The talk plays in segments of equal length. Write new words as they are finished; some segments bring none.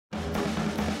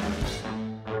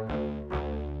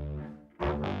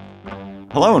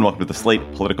Hello and welcome to the Slate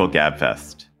Political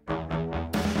Gabfest.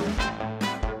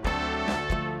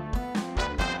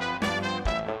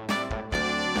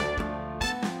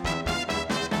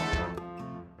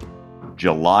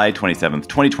 July 27th,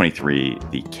 2023,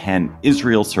 the Can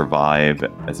Israel Survive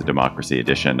as a Democracy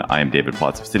edition. I am David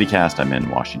Plotz of CityCast. I'm in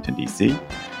Washington, D.C.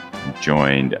 I'm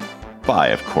joined by,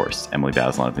 of course, Emily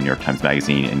Bazelon of the New York Times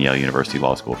Magazine and Yale University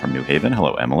Law School from New Haven.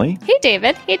 Hello, Emily. Hey,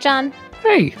 David. Hey, John.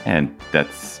 Hey. And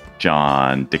that's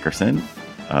John Dickerson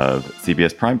of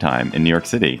CBS Primetime in New York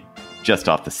City, just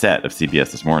off the set of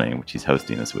CBS This Morning, which he's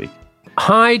hosting this week.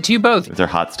 Hi to you both. Was there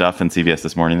hot stuff in CBS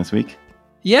This Morning this week?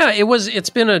 Yeah, it was.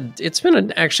 It's been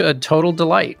actually a total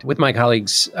delight with my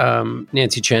colleagues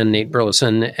Nancy Chen, Nate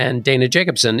Burleson, and Dana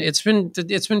Jacobson. It's been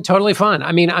totally fun.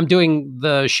 I mean, I'm doing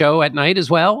the show at night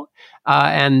as well,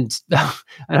 and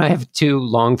I have 2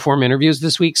 long form interviews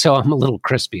this week, so I'm a little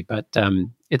crispy, but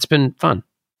it's been fun.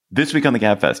 This week on the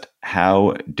Gabfest,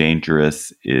 how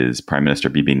dangerous is Prime Minister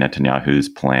Bibi Netanyahu's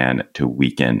plan to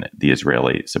weaken the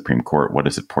Israeli Supreme Court? What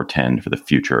does it portend for the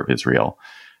future of Israel?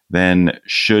 Then,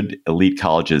 should elite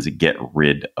colleges get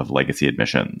rid of legacy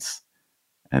admissions?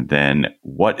 And then,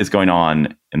 what is going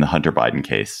on in the Hunter Biden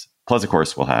case? Plus, of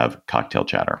course, we'll have cocktail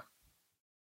chatter.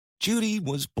 Judy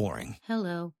was boring.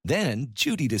 Hello. Then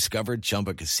Judy discovered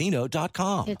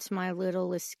ChumbaCasino.com. It's my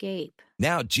little escape.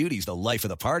 Now Judy's the life of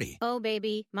the party. Oh,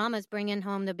 baby, mama's bringing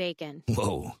home the bacon.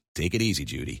 Whoa, take it easy,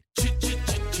 Judy.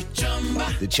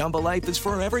 The Chumba life is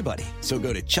for everybody. So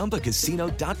go to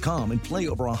ChumbaCasino.com and play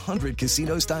over 100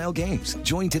 casino-style games.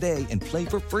 Join today and play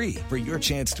for free for your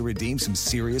chance to redeem some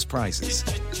serious prizes.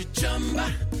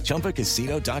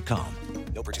 ChumbaCasino.com.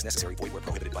 No purchase necessary. Void where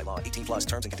prohibited by law. 18 plus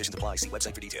terms and conditions apply. See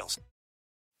website for details.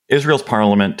 Israel's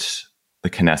parliament, the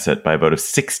Knesset, by a vote of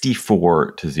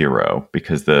 64-0,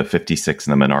 because the 56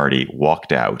 in the minority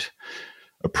walked out,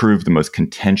 approved the most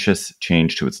contentious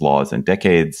change to its laws in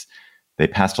decades. They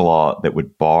passed a law that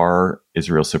would bar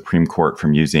Israel's Supreme Court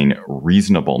from using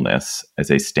reasonableness as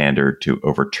a standard to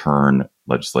overturn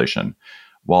legislation.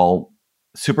 While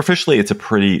superficially it's a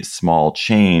pretty small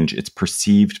change, it's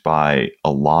perceived by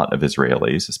a lot of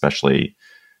Israelis, especially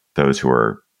those who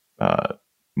are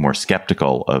more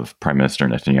skeptical of Prime Minister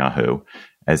Netanyahu,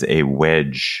 as a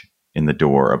wedge in the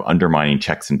door of undermining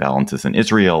checks and balances in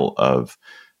Israel, of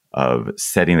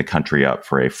setting the country up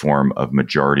for a form of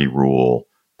majority rule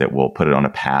that will put it on a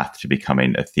path to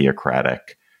becoming a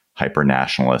theocratic,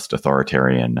 hyper-nationalist,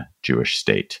 authoritarian Jewish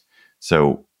state.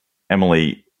 So,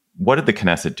 Emily, what did the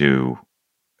Knesset do,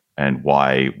 and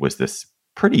why was this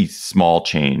pretty small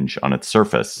change on its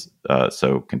surface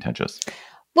so contentious?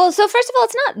 Well, so first of all,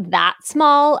 it's not that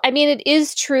small. I mean, it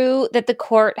is true that the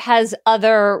court has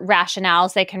other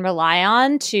rationales they can rely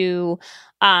on to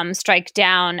strike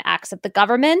down acts of the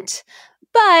government.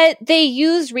 But they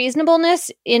use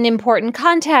reasonableness in important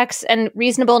contexts, and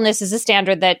reasonableness is a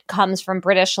standard that comes from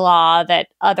British law that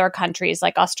other countries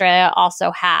like Australia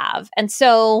also have. And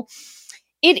so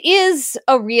it is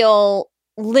a real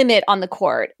limit on the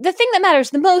court. The thing that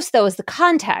matters the most, though, is the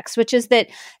context, which is that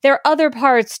there are other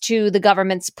parts to the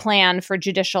government's plan for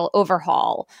judicial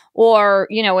overhaul, or,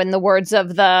 you know, in the words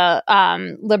of the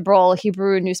liberal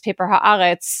Hebrew newspaper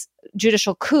Haaretz,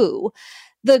 judicial coup.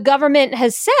 The government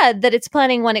has said that it's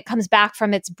planning, when it comes back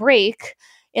from its break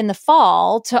in the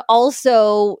fall, to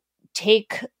also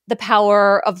take the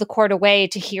power of the court away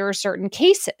to hear certain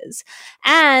cases.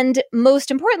 And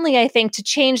most importantly, I think, to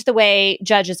change the way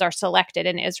judges are selected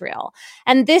in Israel.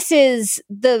 And this is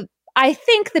I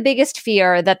think the biggest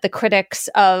fear that the critics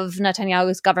of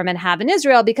Netanyahu's government have in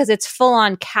Israel, because it's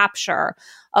full-on capture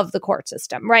of the court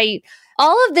system, right?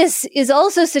 All of this is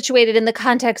also situated in the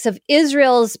context of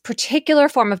Israel's particular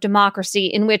form of democracy,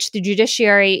 in which the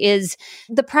judiciary is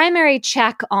the primary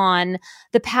check on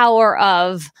the power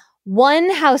of one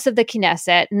house of the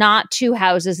Knesset, not 2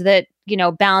 houses that, you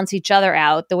know, balance each other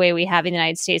out the way we have in the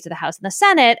United States with the House and the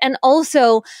Senate, and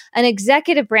also an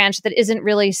executive branch that isn't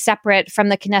really separate from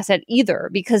the Knesset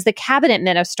either, because the cabinet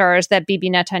ministers that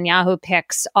Bibi Netanyahu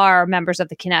picks are members of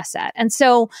the Knesset. And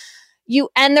so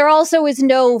there also is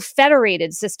no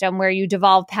federated system where you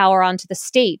devolve power onto the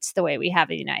states the way we have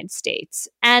in the United States.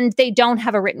 And they don't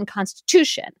have a written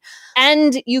constitution.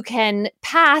 And you can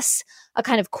pass a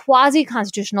kind of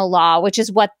quasi-constitutional law, which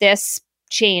is what this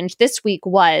change this week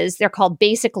was. They're called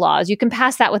basic laws. You can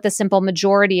pass that with a simple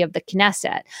majority of the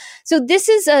Knesset. So this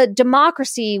is a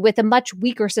democracy with a much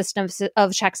weaker system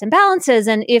of checks and balances.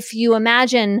 And if you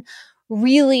imagine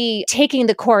really taking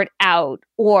the court out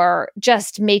or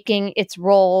just making its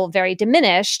role very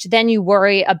diminished, then you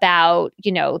worry about,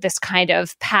 you know, this kind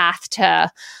of path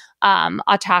to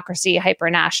autocracy,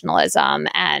 hyper-nationalism,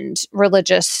 and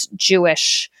religious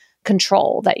Jewish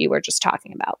control that you were just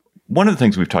talking about. One of the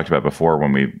things we've talked about before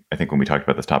when we talked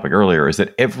about this topic earlier is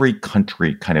that every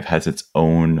country kind of has its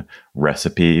own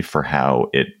recipe for how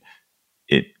it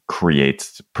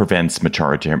prevents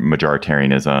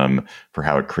majoritarianism, for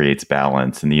how it creates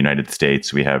balance. In the United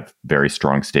States, we have very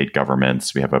strong state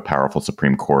governments. We have a powerful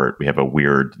Supreme Court. We have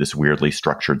this weirdly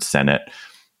structured Senate,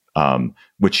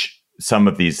 which some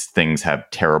of these things have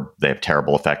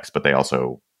terrible effects, but they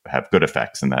also have good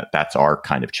effects, and that's our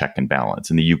kind of check and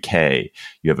balance. In the UK,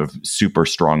 you have a super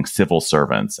strong civil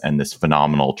servants and this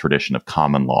phenomenal tradition of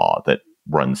common law that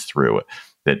runs through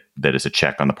it, that is a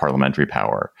check on the parliamentary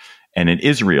power. And in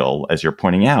Israel, as you're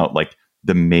pointing out, like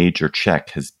the major check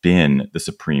has been the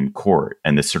Supreme Court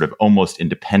and this sort of almost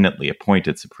independently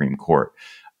appointed Supreme Court.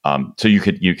 So you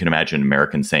can imagine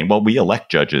Americans saying, well, we elect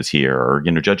judges here, or,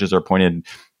 judges are appointed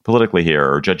politically here,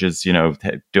 or judges,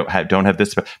 don't have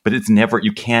this, but it's never,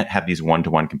 you can't have these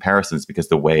one-to-one comparisons because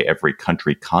the way every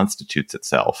country constitutes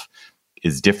itself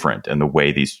is different. And the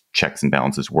way these checks and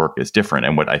balances work is different.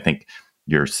 And what I think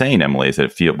you're saying, Emily, is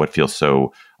that what feels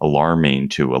so alarming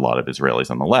to a lot of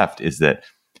Israelis on the left is that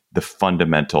the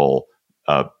fundamental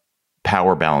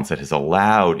power balance that has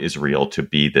allowed Israel to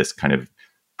be this kind of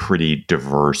pretty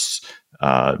diverse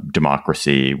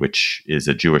democracy, which is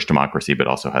a Jewish democracy, but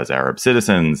also has Arab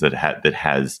citizens, that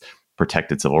has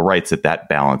protected civil rights, that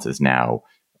balance is now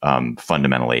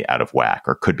fundamentally out of whack,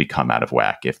 or could become out of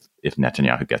whack if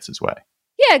Netanyahu gets his way.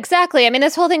 Yeah, exactly. I mean,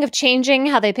 this whole thing of changing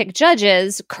how they pick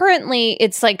judges, currently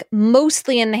it's like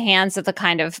mostly in the hands of the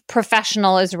kind of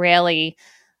professional Israeli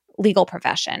legal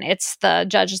profession. It's the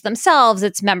judges themselves,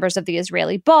 it's members of the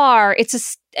Israeli bar.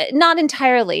 It's not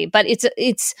entirely, but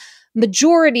it's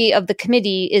majority of the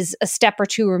committee is a step or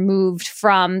two removed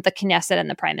from the Knesset and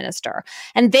the prime minister.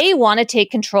 And they want to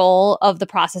take control of the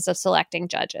process of selecting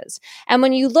judges. And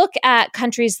when you look at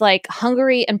countries like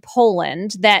Hungary and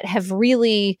Poland that have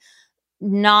really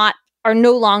are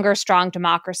no longer strong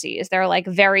democracies, they're like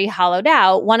very hollowed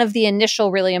out, one of the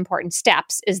initial really important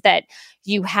steps is that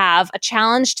you have a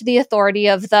challenge to the authority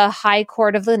of the high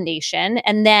court of the nation,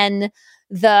 and then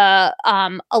the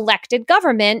elected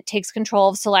government takes control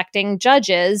of selecting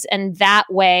judges, and that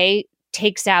way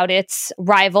takes out its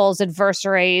rivals,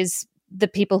 adversaries, the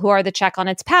people who are the check on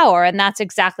its power. And that's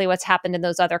exactly what's happened in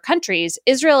those other countries.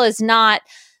 Israel is not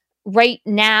right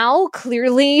now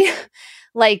clearly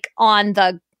like on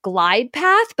the glide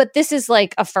path, but this is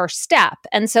like a first step.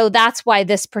 And so that's why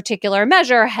this particular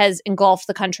measure has engulfed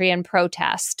the country in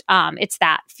protest. It's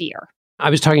that fear. I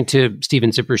was talking to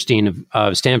Stephen Zipperstein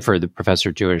of Stanford, the professor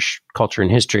of Jewish culture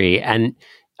and history, and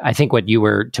I think what you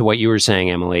were saying,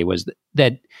 Emily, was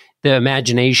that the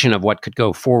imagination of what could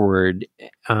go forward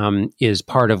is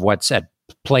part of what's at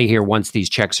play here once these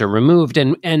checks are removed.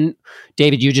 And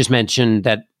David, you just mentioned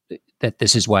that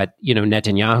this is what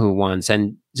Netanyahu wants,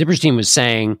 and Zipperstein was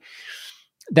saying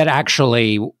that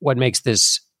actually what makes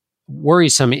this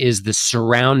worrisome is the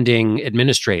surrounding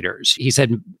administrators. He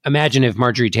said, imagine if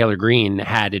Marjorie Taylor Greene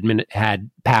had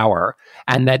power,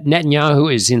 and that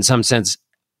Netanyahu is in some sense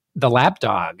the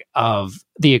lapdog of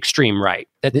the extreme right,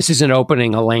 that this isn't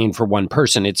opening a lane for one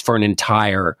person, it's for an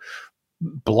entire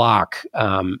bloc,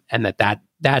 and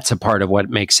that's a part of what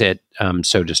makes it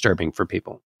so disturbing for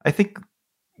people. I think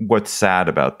what's sad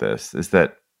about this is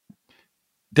that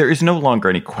there is no longer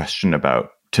any question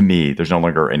about, to me, there's no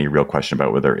longer any real question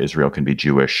about whether Israel can be a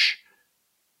Jewish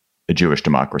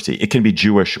democracy. It can be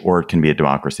Jewish or it can be a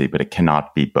democracy, but it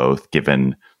cannot be both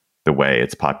given the way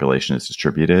its population is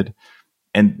distributed.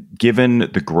 And given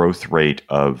the growth rate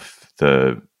of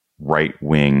the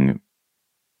right-wing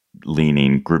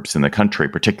leaning groups in the country,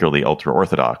 particularly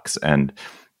ultra-Orthodox, and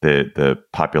the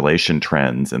population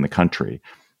trends in the country,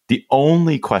 the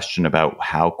only question about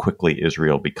how quickly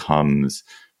Israel becomes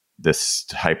this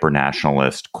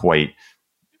hyper-nationalist, quite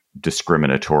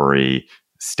discriminatory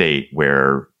state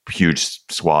where huge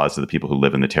swaths of the people who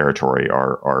live in the territory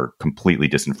are completely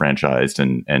disenfranchised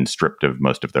and stripped of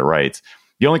most of their rights.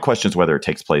 The only question is whether it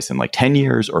takes place in like 10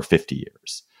 years or 50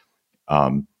 years,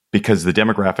 because the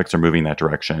demographics are moving that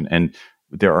direction. And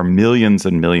there are millions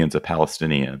and millions of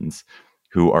Palestinians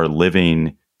who are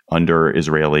living under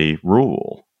Israeli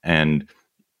rule. And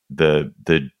the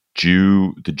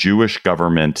Jewish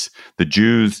government, the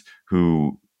Jews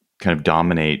who kind of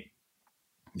dominate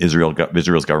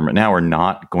Israel's government now they're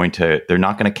not going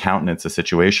to countenance a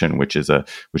situation which is a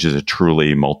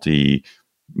truly multiracial,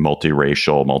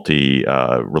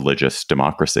 religious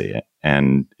democracy.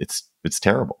 And it's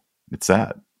terrible. It's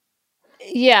sad.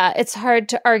 Yeah, it's hard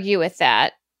to argue with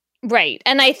that. Right.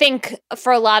 And I think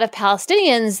for a lot of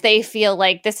Palestinians, they feel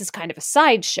like this is kind of a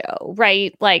sideshow,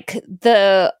 right? Like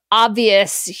the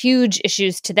obvious huge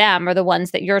issues to them are the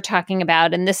ones that you're talking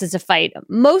about. And this is a fight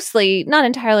mostly, not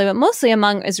entirely, but mostly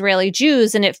among Israeli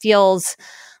Jews. And it feels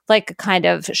like a kind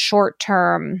of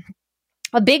short-term,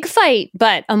 a big fight,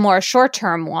 but a more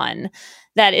short-term one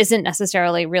that isn't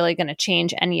necessarily really going to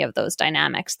change any of those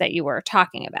dynamics that you were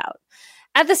talking about.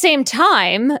 At the same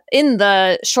time, in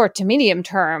the short to medium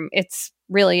term, it's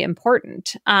really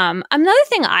important. Another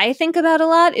thing I think about a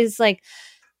lot is like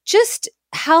just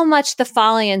how much the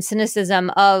folly and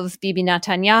cynicism of Bibi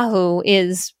Netanyahu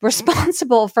is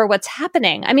responsible for what's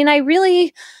happening. I mean, I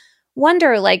really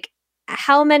wonder like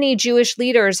how many Jewish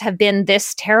leaders have been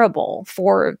this terrible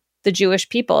for the Jewish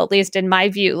people, at least in my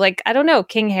view. Like, I don't know,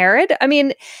 King Herod? I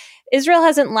mean, Israel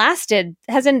hasn't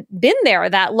been there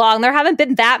that long. There haven't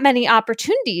been that many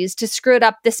opportunities to screw it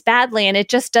up this badly. And it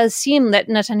just does seem that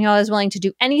Netanyahu is willing to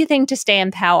do anything to stay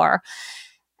in power.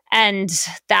 And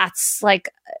that's like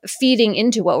feeding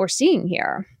into what we're seeing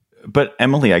here. But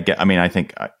Emily, I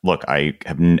think, look, I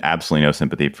have absolutely no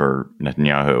sympathy for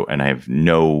Netanyahu, and I have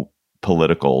no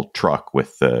political truck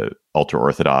with the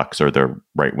ultra-Orthodox or the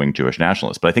right-wing Jewish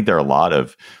nationalists. But I think there are a lot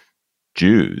of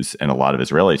Jews and a lot of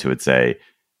Israelis who would say,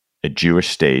 a Jewish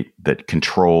state that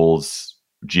controls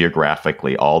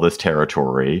geographically all this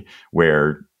territory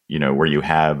where you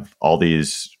have all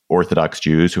these Orthodox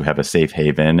Jews who have a safe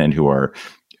haven and who are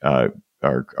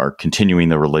continuing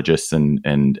the religious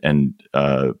and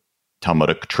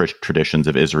Talmudic traditions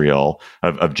of Israel,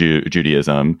 of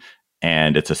Judaism,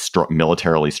 and it's a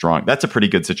militarily strong. That's a pretty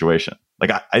good situation. Like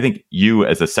I think you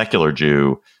as a secular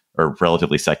Jew or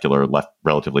relatively secular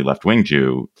relatively left-wing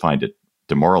Jew find it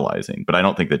demoralizing, but I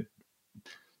don't think that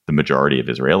the majority of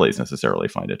Israelis necessarily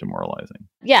find it demoralizing.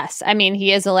 Yes. I mean,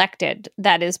 he is elected.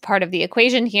 That is part of the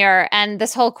equation here. And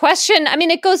this whole question, I mean,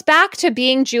 it goes back to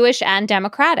being Jewish and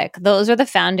democratic. Those are the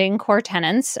founding core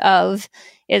tenets of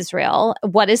Israel.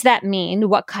 What does that mean?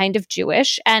 What kind of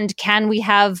Jewish? And can we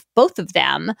have both of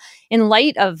them in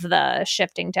light of the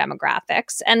shifting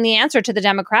demographics? And the answer to the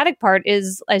democratic part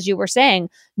is, as you were saying,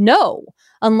 no,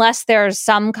 unless there's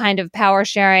some kind of power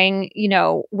sharing,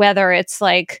 whether it's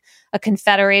like a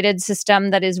confederated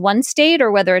system that is one state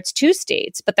or whether it's two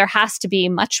states. But there has to be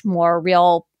much more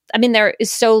real. I mean, there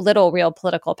is so little real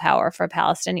political power for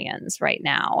Palestinians right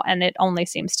now, and it only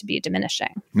seems to be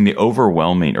diminishing. I mean, the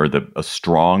overwhelming or a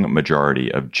strong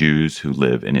majority of Jews who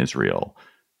live in Israel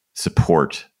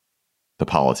support the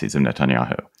policies of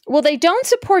Netanyahu. Well, they don't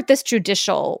support this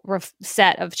judicial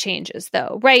set of changes,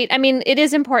 though, right? I mean, it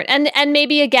is important. And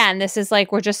maybe, again, this is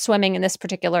like we're just swimming in this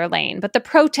particular lane. But the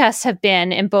protests have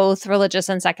been in both religious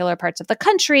and secular parts of the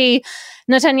country.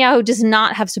 Netanyahu does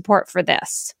not have support for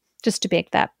this, just to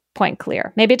make that point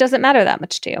clear. Maybe it doesn't matter that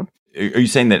much to you. Are you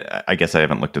saying that, I guess I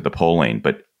haven't looked at the polling,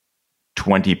 but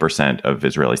 20% of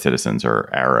Israeli citizens are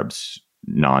Arabs,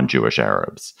 non-Jewish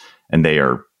Arabs, and they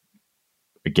are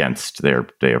they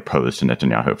are opposed to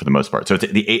Netanyahu for the most part. So it's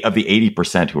of the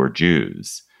 80% who are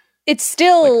Jews. It's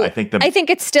still, like, I think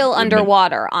it's still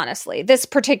underwater, honestly, this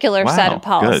particular set of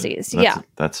policies.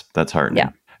 That's heartening.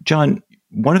 Yeah. John,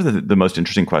 one of the most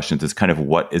interesting questions is kind of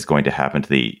what is going to happen to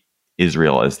the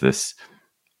Israel as this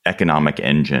economic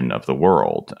engine of the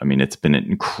world. I mean, it's been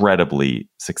incredibly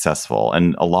successful.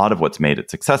 And a lot of what's made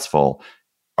it successful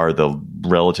are the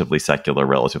relatively secular,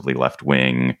 relatively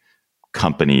left-wing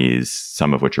companies,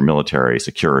 some of which are military,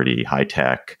 security,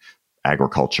 high-tech,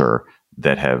 agriculture,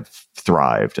 that have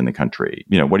thrived in the country.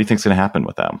 What do you think is going to happen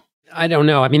with them? I don't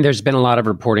know. I mean, there's been a lot of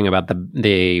reporting about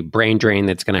the brain drain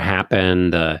that's going to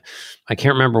happen. I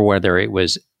can't remember whether it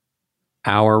was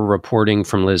our reporting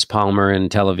from Liz Palmer in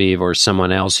Tel Aviv or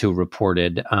someone else who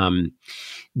reported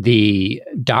the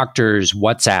doctors'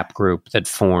 WhatsApp group that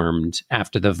formed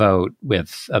after the vote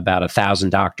with about 1,000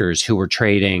 doctors who were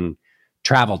trading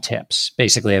travel tips.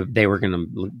 Basically, they were going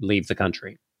to leave the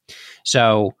country.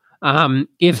 So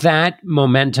if that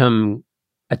momentum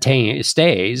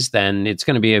stays, then it's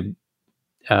going to be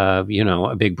a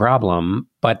big problem.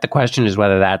 But the question is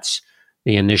whether that's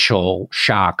the initial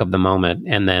shock of the moment,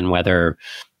 and then whether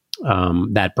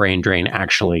that brain drain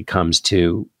actually comes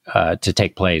to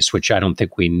take place, which I don't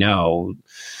think we know.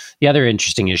 The other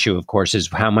interesting issue, of course, is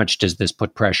how much does this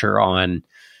put pressure on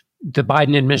the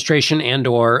Biden administration,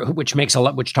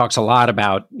 which talks a lot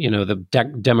about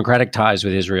the democratic ties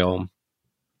with Israel.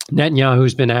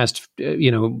 Netanyahu's been asked,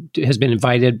 has been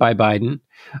invited by Biden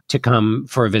to come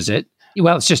for a visit.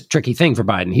 Well, it's just a tricky thing for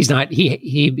Biden. He's not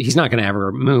going to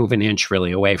ever move an inch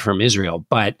really away from Israel,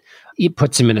 but it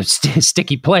puts him in a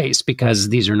sticky place because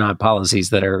these are not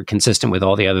policies that are consistent with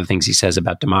all the other things he says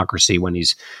about democracy when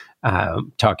he's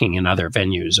talking in other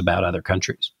venues about other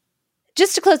countries.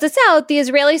 Just to close this out, the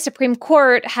Israeli Supreme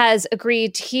Court has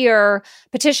agreed to hear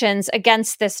petitions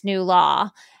against this new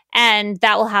law, and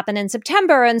that will happen in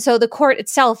September. And so the court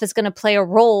itself is going to play a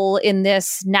role in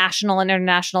this national and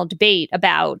international debate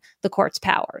about the court's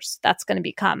powers. That's going to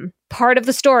become part of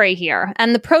the story here.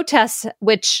 And the protests,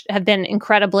 which have been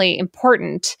incredibly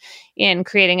important in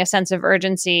creating a sense of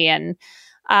urgency and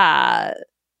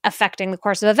affecting the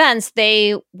course of events,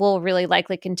 they will really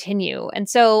likely continue. And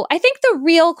so I think the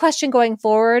real question going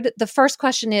forward, the first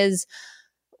question is,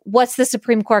 what's the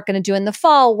Supreme Court going to do in the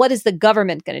fall? What is the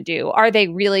government going to do? Are they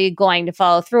really going to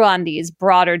follow through on these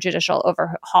broader judicial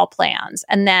overhaul plans?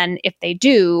 And then if they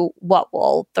do, what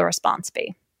will the response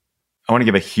be? I want to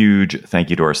give a huge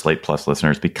thank you to our Slate Plus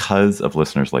listeners. Because of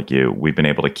listeners like you, we've been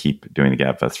able to keep doing the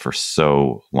Gabfest for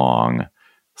so long.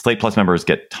 Slate Plus members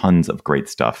get tons of great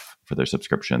stuff for their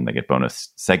subscription. They get bonus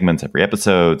segments every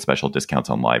episode, special discounts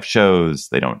on live shows.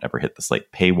 They don't ever hit the Slate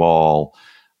paywall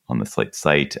on the Slate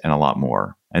site, and a lot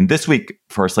more. And this week,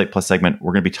 for our Slate Plus segment,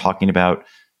 we're going to be talking about,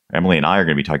 Emily and I are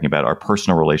going to be talking about our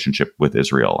personal relationship with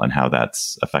Israel and how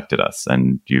that's affected us.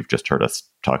 And you've just heard us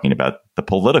talking about our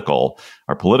political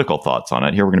thoughts on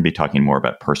it. Here, we're going to be talking more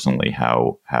about personally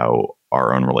how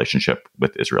our own relationship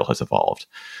with Israel has evolved.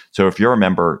 So if you're a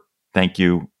member, thank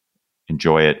you.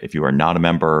 Enjoy it. If you are not a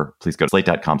member, please go to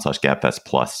slate.com/Gabfest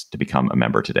Plus to become a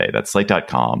member today. That's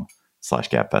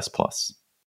slate.com/Gabfest Plus.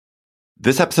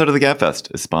 This episode of the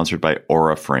Gabfest is sponsored by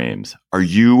Aura Frames. Are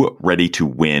you ready to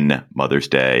win Mother's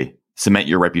Day? Cement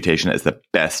your reputation as the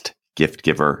best gift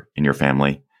giver in your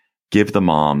family? Give the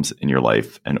moms in your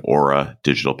life an Aura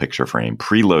digital picture frame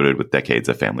preloaded with decades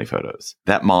of family photos.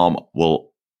 That mom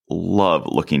will love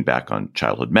looking back on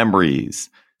childhood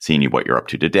memories, seeing what you're up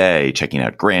to today, checking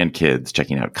out grandkids,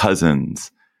 checking out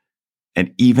cousins.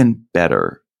 And even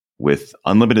better, with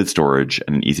unlimited storage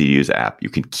and an easy-to-use app, you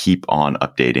can keep on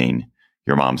updating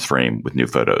your mom's frame with new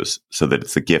photos so that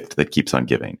it's a gift that keeps on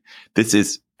giving. This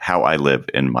is how I live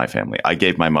in my family. I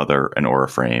gave my mother an Aura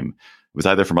frame. It was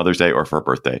either for Mother's Day or for her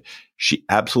birthday. She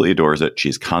absolutely adores it.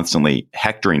 She's constantly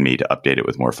hectoring me to update it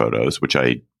with more photos, which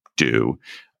I do.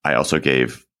 I also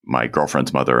gave my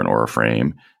girlfriend's mother an Aura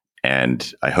frame,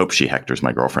 and I hope she hectors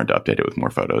my girlfriend to update it with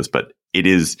more photos. But it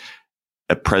is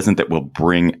a present that will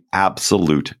bring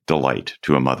absolute delight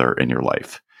to a mother in your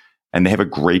life. And they have a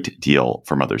great deal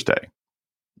for Mother's Day.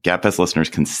 Gabfest listeners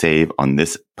can save on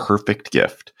this perfect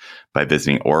gift by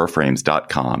visiting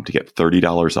auraframes.com to get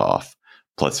 $30 off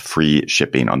plus free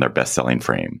shipping on their best-selling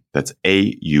frame. That's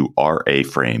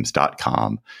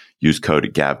auraframes.com. Use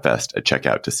code GABFEST at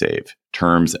checkout to save.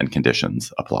 Terms and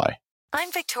conditions apply.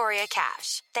 I'm Victoria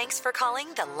Cash. Thanks for calling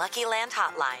the Lucky Land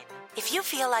Hotline. If you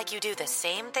feel like you do the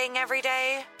same thing every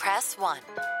day, press 1.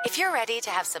 If you're ready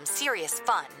to have some serious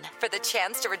fun for the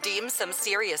chance to redeem some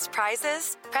serious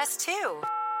prizes, press 2.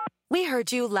 We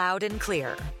heard you loud and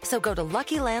clear. So go to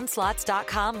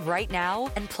LuckyLandSlots.com right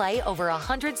now and play over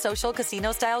 100 social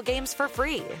casino-style games for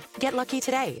free. Get lucky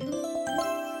today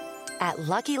at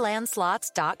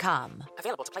LuckyLandSlots.com.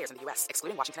 Available to players in the U.S.,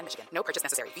 excluding Washington and Michigan. No purchase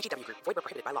necessary. VGW Group. Void where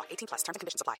prohibited by law. 18+. Terms and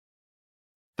conditions apply.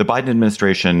 The Biden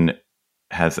administration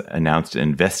has announced an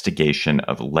investigation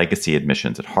of legacy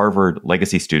admissions at Harvard.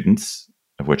 Legacy students,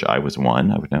 of which I was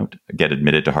one, I would note, get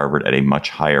admitted to Harvard at a much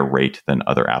higher rate than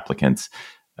other applicants.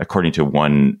 According to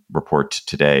one report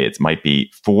today, it might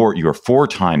be you're 4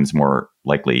 times more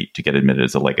likely to get admitted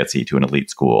as a legacy to an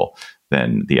elite school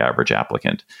than the average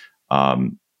applicant.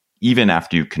 Even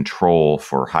after you control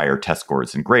for higher test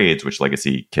scores and grades, which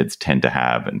legacy kids tend to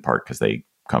have in part because they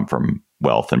come from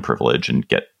wealth and privilege and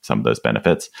get some of those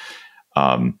benefits,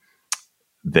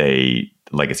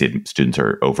 legacy students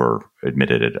are over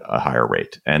admitted at a higher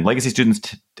rate. And legacy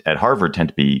students at Harvard tend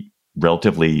to be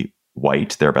relatively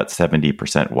white. They're about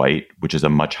 70% white, which is a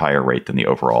much higher rate than the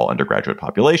overall undergraduate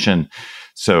population.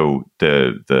 So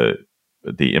the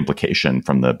implication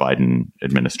from the Biden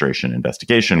administration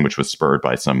investigation, which was spurred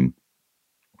by some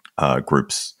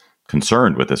groups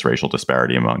concerned with this racial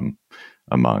disparity among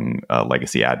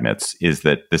legacy admits, is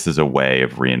that this is a way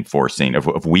of reinforcing,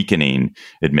 of weakening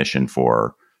admission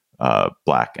for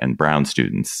Black and brown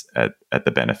students at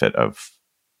the benefit of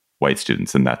white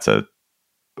students. And that's a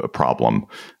problem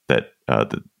that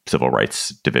the Civil Rights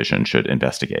Division should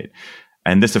investigate.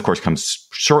 And this, of course, comes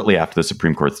shortly after the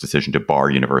Supreme Court's decision to bar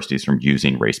universities from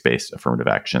using race-based affirmative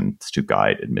actions to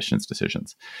guide admissions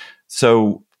decisions.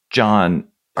 So, John,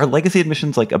 are legacy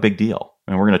admissions like a big deal?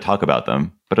 I mean, we're going to talk about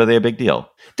them, but are they a big deal?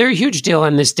 They're a huge deal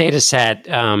on this data set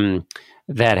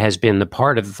that has been the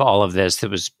part of all of this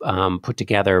that was put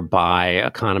together by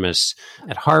economists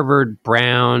at Harvard,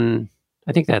 Brown,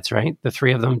 I think that's right. The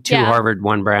three of them, two Yeah. Harvard,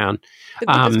 one Brown. The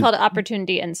group is called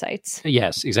Opportunity Insights.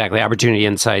 Yes, exactly. Opportunity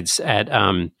Insights at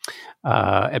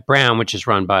Brown, which is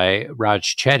run by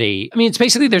Raj Chetty. I mean, it's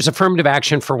basically there's affirmative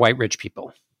action for white rich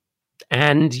people.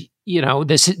 And,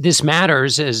 this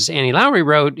matters, as Annie Lowrey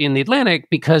wrote in The Atlantic,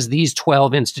 because these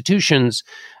 12 institutions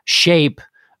shape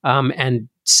and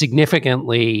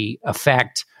significantly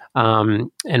affect. And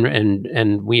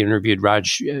we interviewed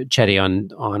Raj Chetty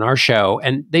on our show,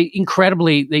 and they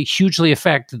hugely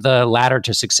affect the ladder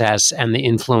to success and the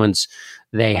influence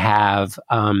they have.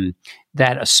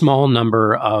 That a small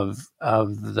number of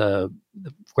the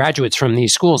graduates from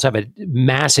these schools have a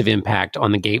massive impact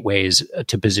on the gateways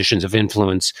to positions of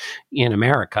influence in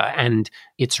America, and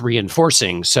it's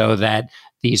reinforcing so that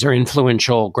these are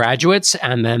influential graduates,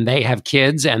 and then they have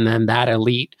kids, and then that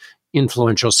elite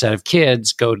influential set of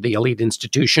kids go to the elite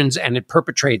institutions, and it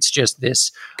perpetrates just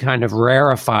this kind of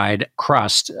rarefied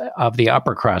crust of the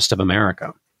upper crust of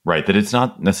America. Right. That it's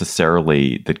not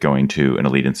necessarily that going to an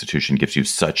elite institution gives you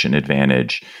such an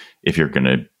advantage if you're going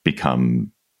to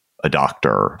become a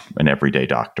doctor, an everyday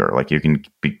doctor. Like you can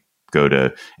go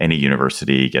to any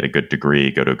university, get a good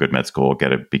degree, go to a good med school,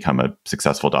 become a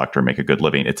successful doctor, make a good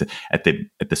living. It's at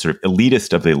the sort of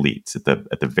elitist of the elites,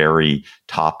 at the very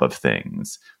top of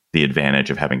things. The advantage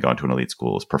of having gone to an elite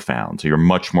school is profound. So you're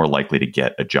much more likely to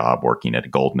get a job working at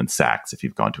Goldman Sachs if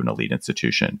you've gone to an elite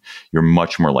institution. You're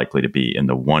much more likely to be in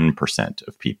the 1%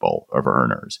 of people, of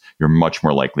earners. You're much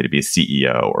more likely to be a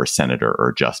CEO or senator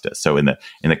or justice. So in the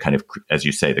kind of, as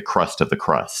you say, the crust of the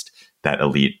crust, that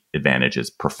elite advantage is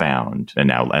profound.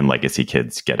 And legacy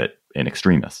kids get it in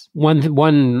extremis.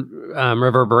 One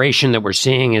reverberation that we're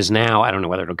seeing is now, I don't know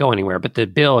whether it'll go anywhere, but the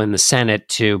bill in the Senate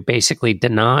to basically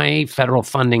deny federal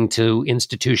funding to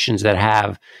institutions that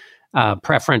have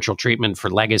preferential treatment for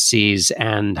legacies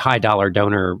and high dollar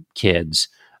donor kids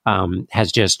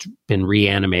has just been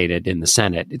reanimated in the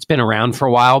Senate. It's been around for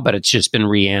a while, but it's just been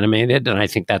reanimated. And I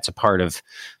think that's a part of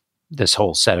this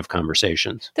whole set of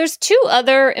conversations. There's two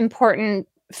other important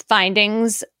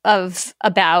findings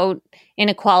about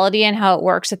inequality and how it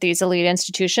works at these elite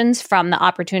institutions from the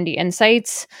Opportunity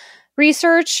Insights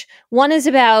research. One is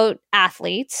about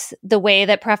athletes, the way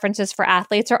that preferences for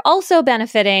athletes are also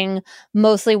benefiting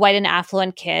mostly white and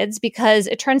affluent kids, because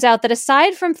it turns out that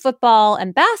aside from football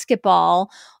and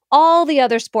basketball, all the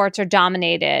other sports are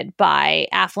dominated by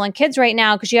affluent kids right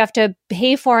now because you have to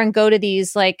pay for and go to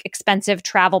these like expensive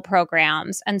travel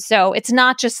programs. And so it's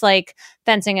not just like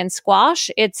fencing and squash,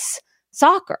 it's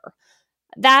soccer.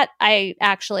 That I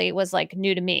actually was like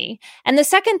new to me. And the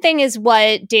second thing is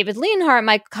what David Leonhardt,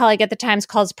 my colleague at the Times,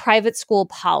 calls private school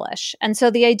polish. And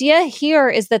so the idea here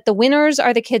is that the winners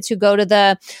are the kids who go to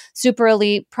the super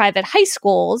elite private high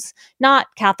schools, not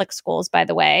Catholic schools, by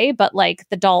the way, but like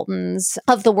the Daltons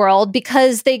of the world,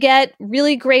 because they get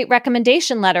really great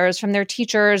recommendation letters from their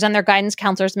teachers, and their guidance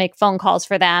counselors make phone calls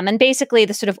for them. And basically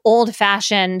the sort of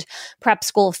old-fashioned prep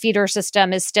school feeder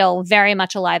system is still very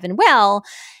much alive and well.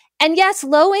 And yes,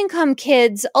 low-income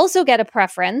kids also get a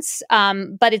preference,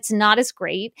 but it's not as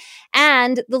great.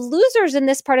 And the losers in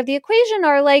this part of the equation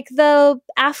are like the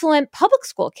affluent public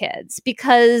school kids,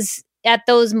 because at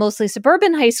those mostly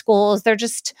suburban high schools,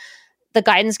 the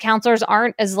guidance counselors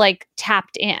aren't as like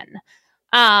tapped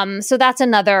in. So that's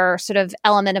another sort of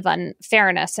element of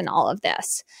unfairness in all of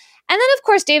this. And then, of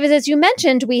course, David, as you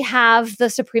mentioned, we have the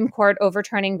Supreme Court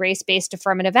overturning race-based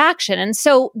affirmative action. And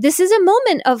so this is a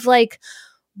moment of like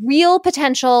real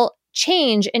potential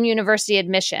change in university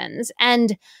admissions.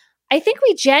 And I think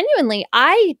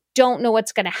I don't know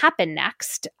what's going to happen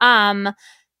next.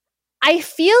 I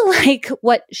feel like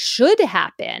what should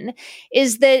happen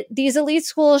is that these elite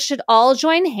schools should all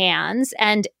join hands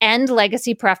and end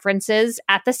legacy preferences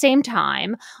at the same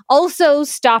time. Also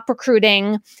stop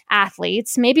recruiting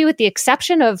athletes, maybe with the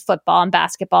exception of football and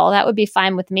basketball. That would be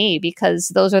fine with me because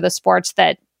those are the sports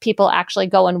that people actually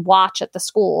go and watch at the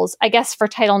schools. I guess for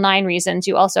Title IX reasons,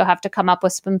 you also have to come up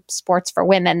with some sports for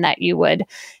women that you would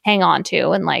hang on to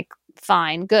and like,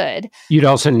 fine, good. You'd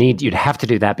have to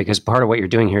do that because part of what you're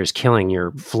doing here is killing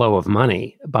your flow of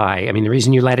money the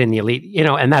reason you let in the elite,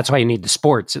 and that's why you need the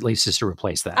sports at least is to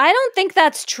replace that. I don't think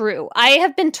that's true. I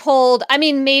have been told,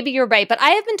 maybe you're right, but I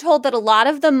have been told that a lot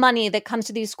of the money that comes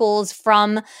to these schools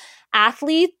from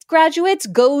athlete graduates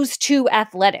goes to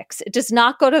athletics. It does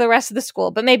not go to the rest of the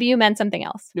school, but maybe you meant something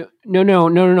else.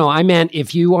 No. I meant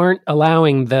if you aren't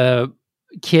allowing the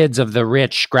kids of the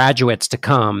rich graduates to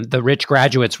come, the rich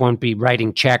graduates won't be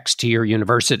writing checks to your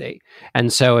university.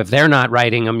 And so if they're not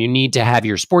writing them, you need to have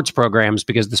your sports programs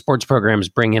because the sports programs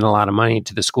bring in a lot of money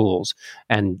to the schools.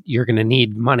 And you're going to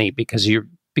need money because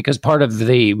because part of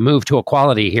the move to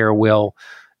equality here will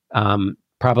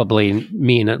probably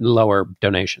mean lower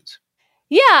donations.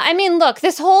 Yeah, I mean, look,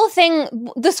 this whole thing,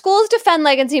 the schools defend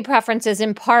legacy preferences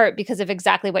in part because of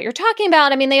exactly what you're talking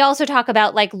about. I mean, they also talk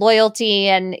about like loyalty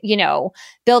and,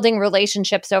 building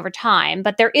relationships over time,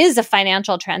 but there is a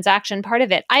financial transaction part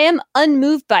of it. I am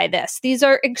unmoved by this. These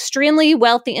are extremely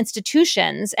wealthy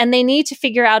institutions and they need to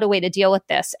figure out a way to deal with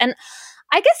this. And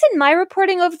I guess in my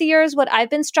reporting over the years, what I've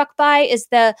been struck by is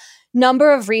the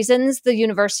number of reasons the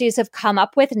universities have come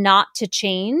up with not to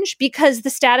change, because the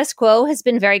status quo has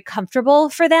been very comfortable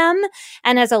for them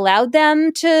and has allowed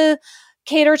them to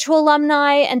cater to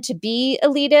alumni and to be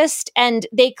elitist. And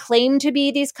they claim to be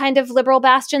these kind of liberal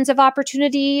bastions of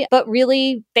opportunity, but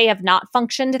really they have not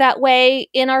functioned that way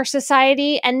in our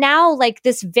society. And now like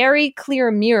this very clear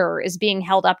mirror is being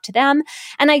held up to them.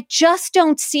 And I just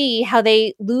don't see how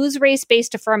they lose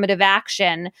race-based affirmative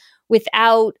action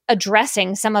without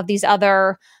addressing some of these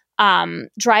other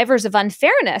drivers of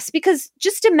unfairness. Because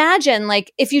just imagine,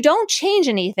 like, if you don't change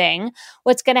anything,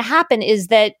 what's going to happen is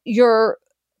that your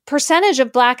percentage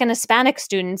of Black and Hispanic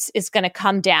students is going to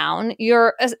come down.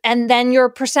 And then your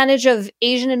percentage of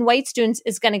Asian and white students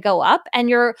is going to go up. And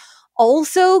you're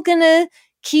also going to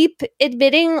keep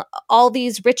admitting all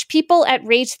these rich people at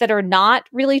rates that are not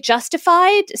really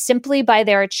justified simply by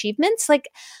their achievements. Like,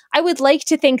 I would like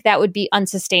to think that would be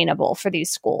unsustainable for these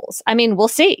schools. I mean, we'll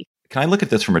see. Can I look at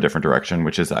this from a different direction,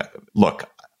 which is, look,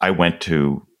 I went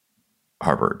to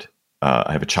Harvard.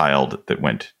 I have a child that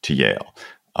went to Yale.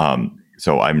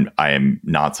 So I am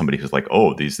not somebody who's like,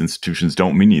 oh, these institutions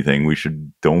don't mean anything.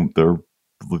 They're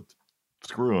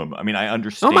screw them. I mean, I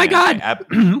understand. Oh my God.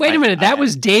 Wait a minute. That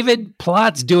was David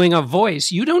Plotz doing a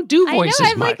voice. You don't do voices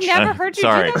I've much. never heard you do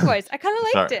that voice. I kind of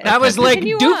liked it. That was like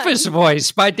Doofus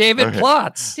voice by David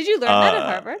Plotz. Did you learn that at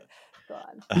Harvard?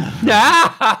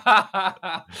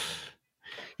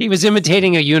 He was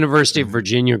imitating a University of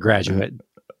Virginia graduate.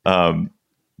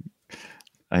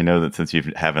 I know that since you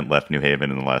haven't left New Haven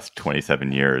in the last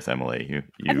 27 years, Emily, you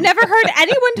I've never heard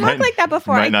anyone talk like that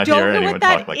before. I don't know what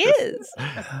that is.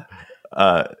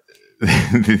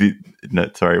 No,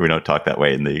 sorry, we don't talk that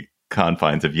way in the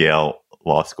confines of Yale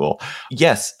Law School.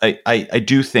 Yes, I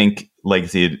do think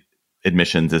legacy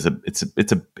admissions is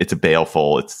it's a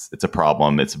baleful, it's a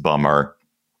problem, it's a bummer,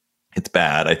 it's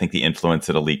bad. I think the influence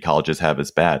that elite colleges have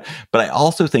is bad, but I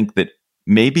also think that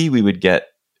maybe we would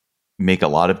make a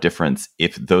lot of difference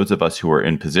if those of us who are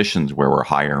in positions where we're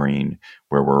hiring,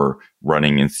 where we're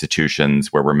running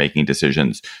institutions, where we're making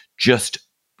decisions, just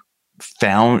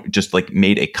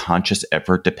made a conscious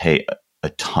effort to pay a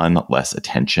ton less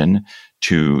attention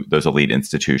to those elite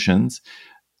institutions.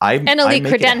 Elite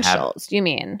credentials, you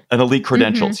mean? And elite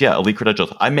credentials. Mm-hmm. Yeah, elite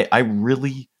credentials. I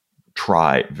really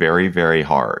try very, very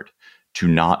hard to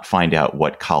not find out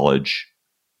what college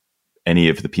any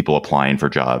of the people applying for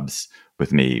jobs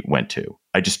with me went to.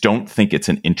 I just don't think it's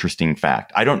an interesting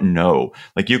fact. I don't know.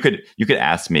 Like you could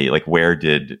ask me, like, where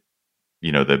did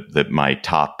my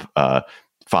top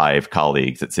 5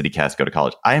 colleagues at CityCast go to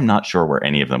college? I am not sure where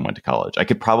any of them went to college. I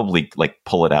could probably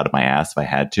pull it out of my ass if I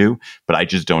had to, but I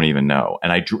just don't even know.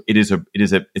 And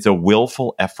it's a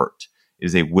willful effort. It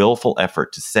is a willful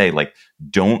effort to say,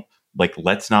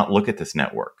 let's not look at this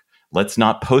network. Let's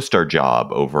not post our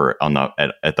job over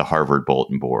at the Harvard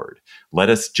bulletin board. Let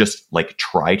us just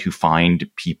try to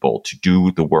find people to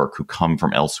do the work who come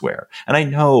from elsewhere. And I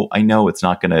know it's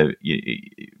not going to,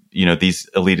 these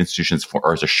elite institutions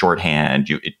are as a shorthand.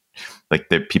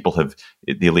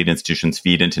 The elite institutions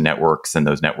feed into networks, and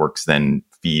those networks then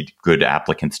feed good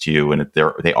applicants to you. And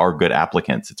they are good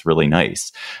applicants. It's really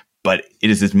nice, but it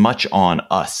is as much on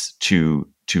us to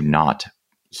not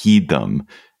heed them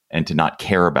and to not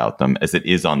care about them as it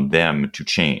is on them to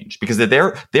change, because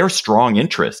their strong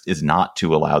interest is not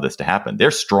to allow this to happen. Their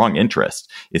strong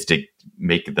interest is to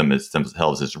make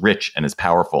themselves as rich and as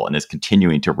powerful and as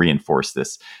continuing to reinforce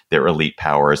their elite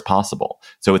power as possible.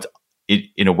 So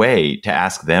in a way, to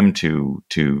ask them to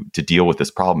deal with this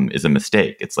problem is a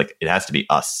mistake. It's it has to be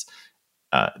us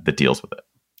that deals with it.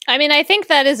 I mean, I think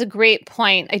that is a great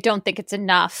point. I don't think it's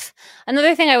enough.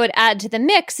 Another thing I would add to the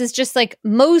mix is just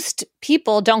most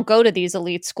people don't go to these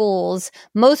elite schools.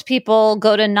 Most people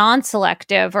go to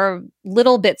non-selective or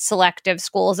little bit selective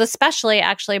schools, especially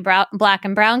actually Black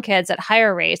and brown kids at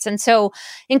higher rates. And so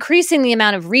increasing the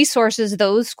amount of resources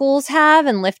those schools have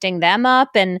and lifting them up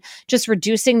and just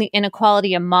reducing the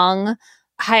inequality among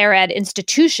higher ed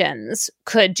institutions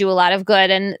could do a lot of good.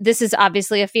 And this is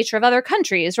obviously a feature of other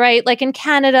countries, right? Like in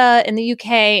Canada, in the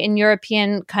UK, in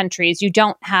European countries, you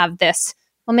don't have this.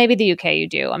 Well, maybe the UK you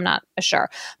do. I'm not sure.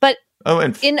 But Oh,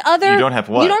 and in other, you don't have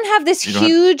what? You don't have this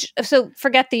huge. So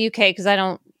forget the UK because I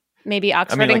don't. Maybe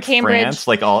Oxford like and Cambridge. France,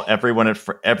 like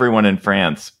everyone in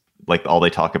France, like all they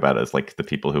talk about is like the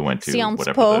people who went to Sciences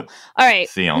whatever. Po. All right,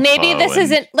 maybe this and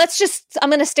isn't. I'm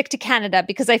going to stick to Canada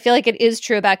because I feel like it is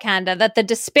true about Canada that the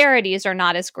disparities are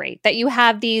not as great. That you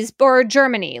have these, or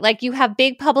Germany, like you have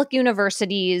big public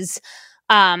universities.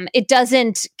 It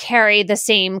doesn't carry the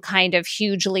same kind of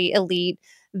hugely elite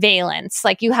valence.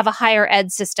 Like you have a higher ed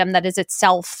system that is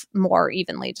itself more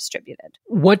evenly distributed.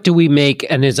 What do we make?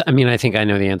 And I think I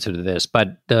know the answer to this,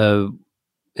 but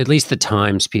at least the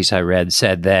Times piece I read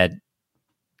said that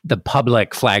the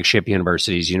public flagship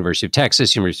universities, University of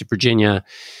Texas, University of Virginia,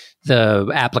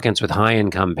 the applicants with high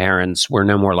income parents were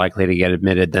no more likely to get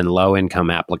admitted than low income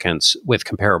applicants with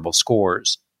comparable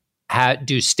scores.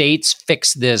 Do states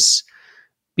fix this?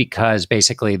 Because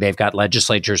basically they've got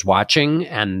legislatures watching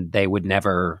and they would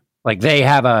never, they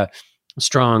have a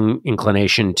strong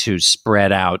inclination to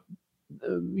spread out,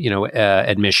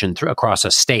 admission across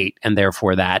a state. And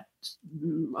therefore that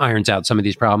irons out some of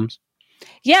these problems.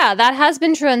 Yeah, that has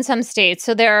been true in some states.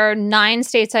 So there are 9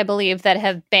 states, I believe, that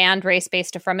have banned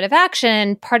race-based affirmative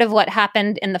action. Part of what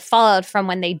happened in the fallout from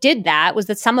when they did that was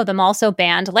that some of them also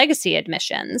banned legacy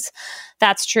admissions.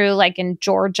 That's true, like in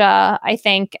Georgia, I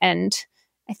think, and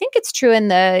I think it's true in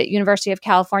the University of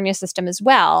California system as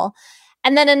well.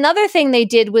 And then another thing they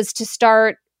did was to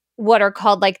start what are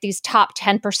called like these top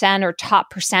 10% or top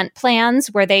percent plans,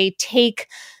 where they take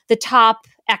the top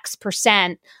X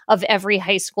percent of every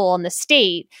high school in the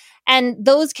state. And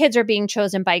those kids are being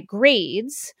chosen by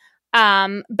grades.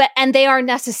 And they are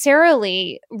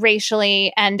necessarily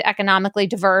racially and economically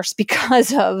diverse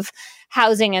because of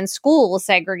housing and school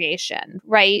segregation,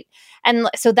 right? And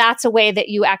so that's a way that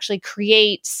you actually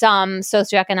create some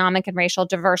socioeconomic and racial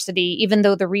diversity, even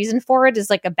though the reason for it is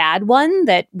like a bad one,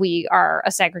 that we are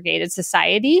a segregated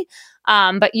society.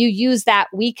 But you use that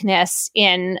weakness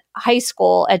in high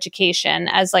school education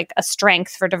as like a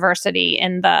strength for diversity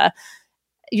in the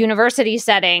university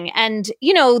setting. And,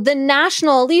 the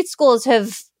national elite schools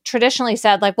have traditionally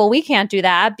said like, well, we can't do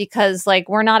that because like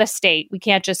we're not a state. We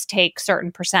can't just take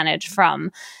certain percentage from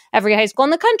every high school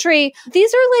in the country.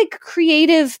 These are like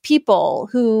creative people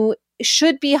who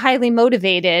should be highly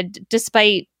motivated,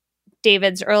 despite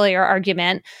David's earlier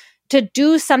argument, to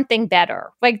do something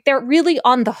better. Like they're really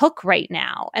on the hook right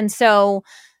now. And so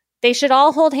they should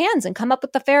all hold hands and come up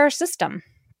with a fairer system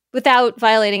without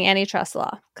violating antitrust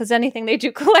law, because anything they do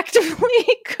collectively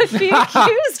could be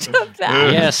accused of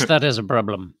that. Yes, that is a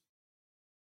problem.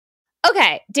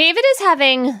 Okay, David is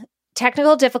having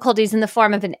technical difficulties in the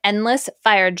form of an endless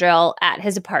fire drill at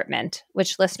his apartment,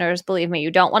 which listeners, believe me,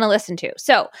 you don't want to listen to.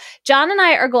 So John and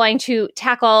I are going to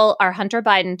tackle our Hunter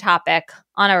Biden topic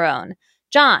on our own.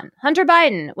 John, Hunter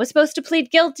Biden was supposed to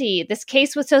plead guilty. This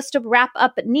case was supposed to wrap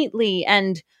up neatly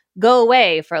and go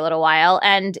away for a little while.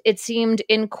 And it seemed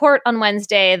in court on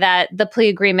Wednesday that the plea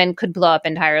agreement could blow up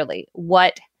entirely.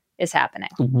 What is happening?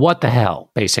 What the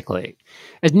hell, basically?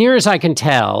 As near as I can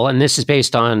tell, and this is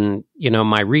based on,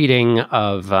 my reading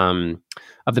of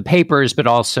the papers, but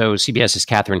also CBS's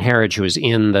Catherine Herridge, who was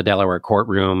in the Delaware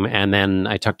courtroom. And then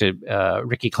I talked to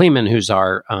Ricky Kleeman, who's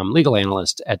our legal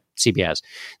analyst at CBS,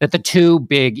 that the two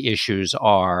big issues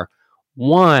are,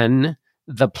 one,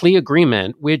 the plea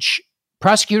agreement, which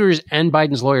prosecutors and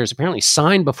Biden's lawyers apparently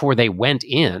signed before they went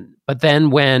in. But then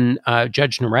when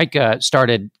Judge Noreika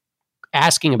started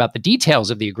asking about the details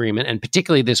of the agreement, and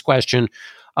particularly this question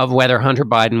of whether Hunter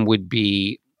Biden would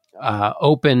be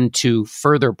open to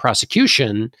further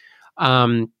prosecution,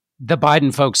 the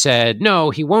Biden folks said, no,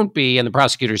 he won't be. And the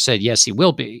prosecutors said, yes, he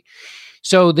will be.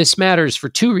 So this matters for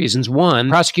two reasons. One,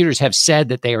 prosecutors have said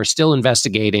that they are still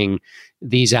investigating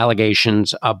these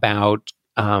allegations about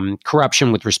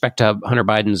corruption with respect to Hunter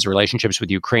Biden's relationships with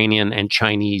Ukrainian and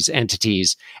Chinese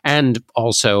entities, and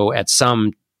also at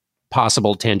some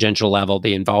possible tangential level,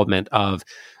 the involvement of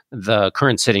the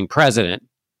current sitting president.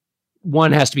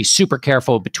 One has to be super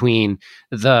careful between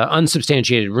the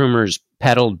unsubstantiated rumors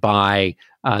peddled by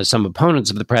some opponents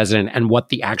of the president and what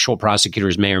the actual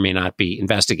prosecutors may or may not be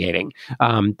investigating.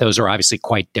 Those are obviously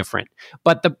quite different.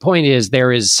 But the point is,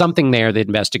 there is something there that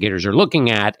investigators are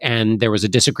looking at, and there was a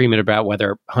disagreement about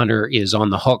whether Hunter is on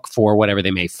the hook for whatever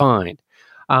they may find.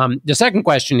 The second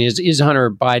question is Hunter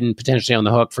Biden potentially on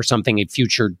the hook for something a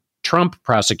future Trump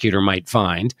prosecutor might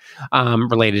find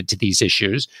related to these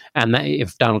issues? And that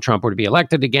if Donald Trump were to be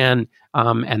elected again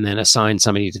and then assign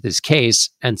somebody to this case.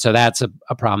 And so that's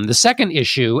a problem. The second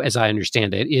issue, as I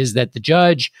understand it, is that the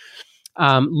judge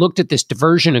looked at this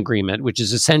diversion agreement, which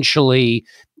is essentially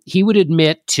he would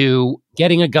admit to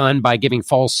getting a gun by giving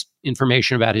false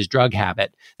information about his drug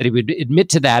habit, that he would admit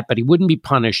to that, but he wouldn't be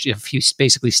punished if he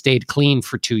basically stayed clean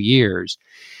for 2 years.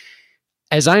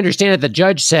 As I understand it, the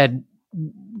judge said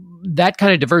that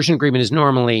kind of diversion agreement is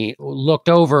normally looked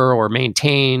over or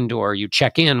maintained, or you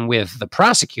check in with the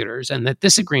prosecutors, and that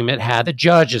this agreement had the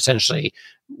judge essentially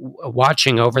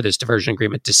watching over this diversion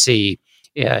agreement to see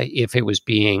if it was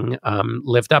being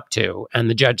lived up to. And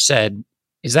the judge said,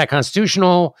 is that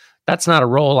constitutional? That's not a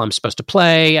role I'm supposed to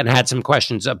play, and had some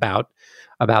questions about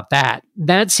that.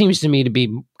 That seems to me to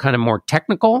be kind of more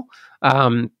technical.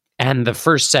 And the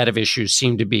first set of issues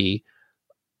seem to be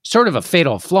sort of a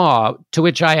fatal flaw, to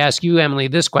which I ask you, Emily,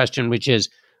 this question, which is,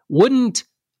 wouldn't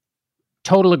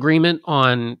total agreement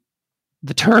on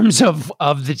the terms of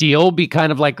the deal be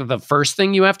kind of like the first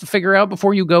thing you have to figure out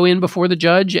before you go in before the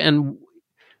judge? And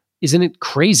isn't it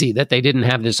crazy that they didn't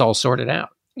have this all sorted out?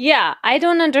 Yeah, I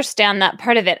don't understand that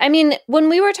part of it. I mean, when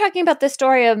we were talking about this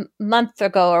story a month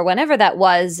ago or whenever that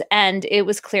was, and it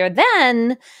was clear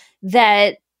then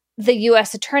that the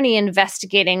U.S. attorney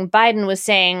investigating Biden was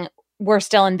saying, we're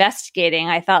still investigating.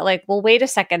 I thought, like, well, wait a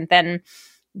second, then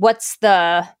what's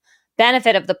the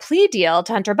benefit of the plea deal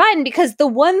to Hunter Biden? Because the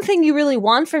one thing you really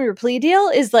want from your plea deal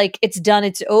is like, it's done,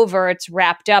 it's over, it's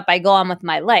wrapped up, I go on with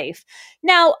my life.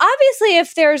 Now, obviously,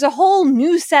 if there's a whole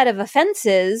new set of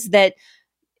offenses that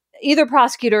either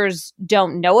prosecutors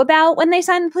don't know about when they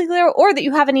sign the plea deal, or that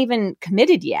you haven't even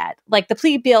committed yet, like the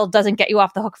plea deal doesn't get you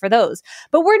off the hook for those.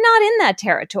 But we're not in that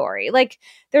territory. Like,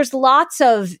 there's lots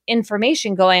of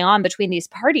information going on between these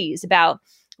parties about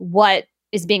what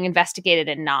is being investigated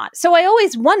and not. So I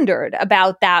always wondered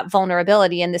about that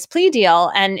vulnerability in this plea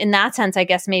deal. And in that sense, I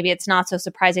guess maybe it's not so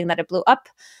surprising that it blew up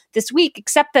this week,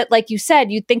 except that, like you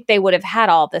said, you'd think they would have had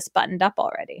all this buttoned up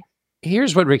already.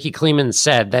 Here's what Ricky Kleeman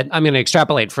said that I'm going to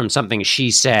extrapolate from something she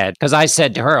said, because I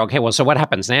said to her, okay, well, so what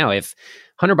happens now if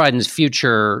Hunter Biden's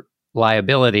future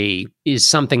liability is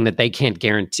something that they can't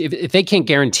guarantee? If they can't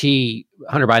guarantee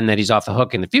Hunter Biden that he's off the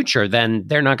hook in the future, then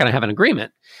they're not going to have an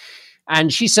agreement.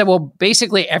 And she said, well,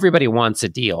 basically everybody wants a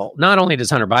deal. Not only does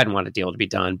Hunter Biden want a deal to be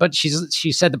done, but she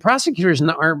said the prosecutors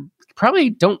probably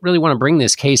don't really want to bring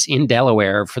this case in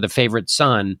Delaware for the favorite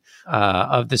son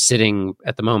of the sitting,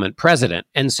 at the moment, president.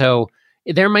 And so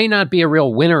there may not be a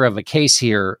real winner of a case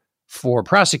here for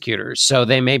prosecutors. So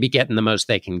they may be getting the most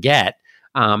they can get.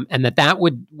 And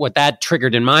what that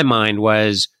triggered in my mind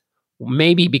was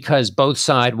maybe because both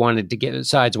sides wanted to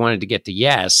get to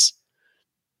yes,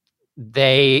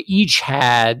 they each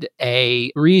had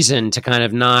a reason to kind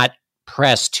of not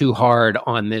press too hard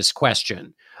on this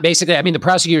question. Basically, I mean, the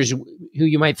prosecutors who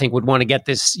you might think would want to get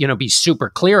this, be super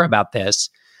clear about this,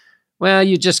 well,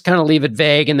 you just kind of leave it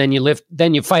vague, and then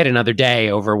you fight another day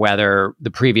over whether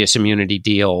the previous immunity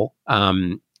deal,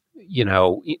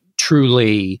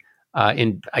 truly,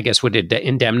 I guess, would it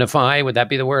indemnify? Would that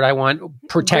be the word I want?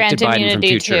 Protected Grant Biden from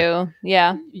future. Too.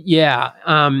 Yeah. Yeah.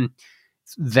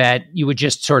 That you would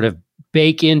just sort of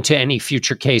bake into any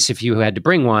future case, if you had to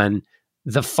bring one,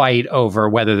 the fight over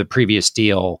whether the previous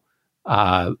deal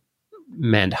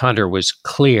meant Hunter was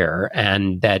clear,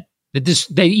 and that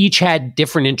they each had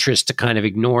different interests to kind of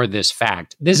ignore this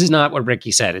fact. This is not what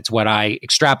Ricky said. It's what I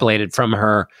extrapolated from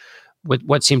her with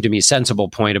what seemed to me a sensible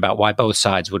point about why both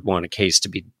sides would want a case to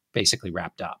be basically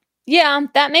wrapped up. Yeah,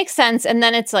 that makes sense. And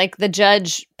then it's like the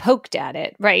judge poked at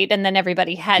it, right? And then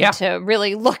everybody had to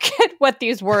really look at what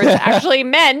these words actually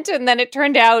meant. And then it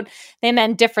turned out they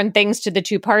meant different things to the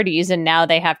two parties. And now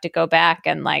they have to go back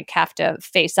and have to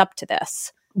face up to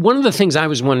this. One of the things I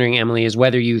was wondering, Emily, is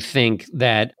whether you think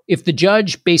that if the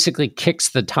judge basically kicks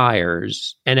the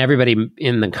tires, and everybody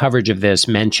in the coverage of this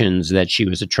mentions that she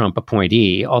was a Trump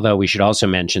appointee, although we should also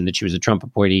mention that she was a Trump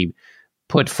appointee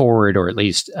put forward, or at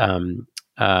least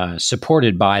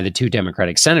supported by the two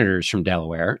Democratic senators from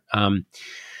Delaware.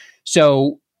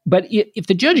 But if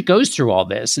the judge goes through all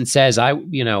this and says, I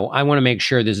want to make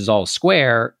sure this is all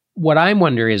square, what I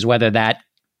wonder is whether that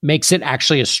makes it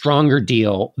actually a stronger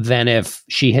deal than if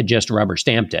she had just rubber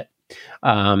stamped it.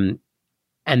 And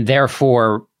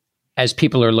therefore, as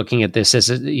people are looking at this, as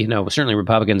certainly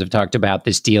Republicans have talked about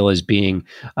this deal as being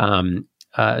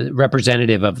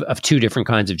representative of two different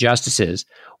kinds of justices,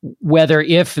 whether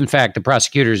if, in fact, the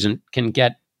prosecutors can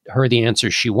get her the answer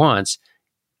she wants,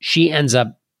 she ends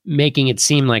up making it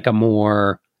seem like a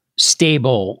more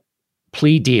stable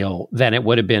plea deal than it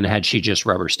would have been had she just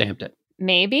rubber stamped it.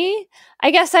 Maybe.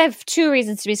 I guess I have two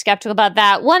reasons to be skeptical about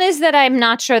that. One is that I'm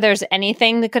not sure there's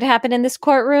anything that could happen in this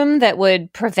courtroom that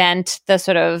would prevent the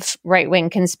sort of right-wing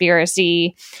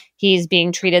conspiracy he's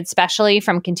being treated specially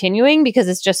from continuing, because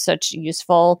it's just such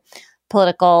useful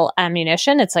political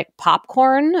ammunition. It's like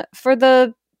popcorn for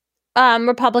the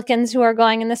Republicans who are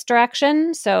going in this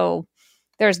direction. So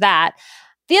there's that.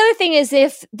 The other thing is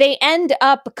if they end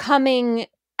up coming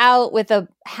out with a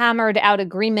hammered out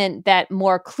agreement that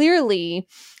more clearly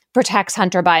protects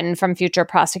Hunter Biden from future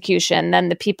prosecution, then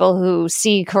the people who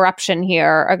see corruption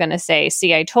here are going to say,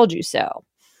 see, I told you so.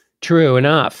 True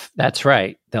enough. That's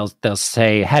right. They'll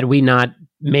say, had we not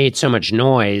made so much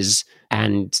noise,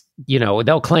 and,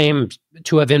 they'll claim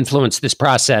to have influenced this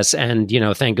process, and,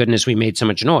 thank goodness we made so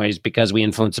much noise because we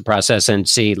influenced the process, and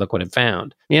see, look what it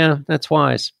found. Yeah, that's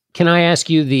wise. Can I ask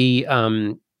you the,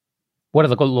 what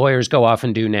do the lawyers go off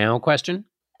and do now question?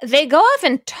 They go off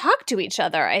and talk to each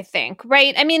other, I think,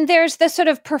 right? I mean, there's the sort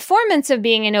of performance of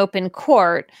being in open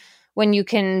court when you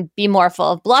can be more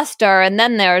full of bluster. And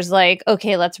then there's like,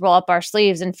 okay, let's roll up our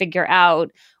sleeves and figure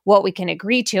out what we can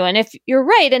agree to. And if you're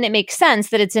right, and it makes sense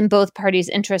that it's in both parties'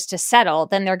 interest to settle,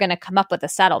 then they're going to come up with a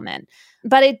settlement.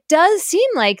 But it does seem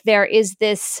like there is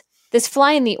this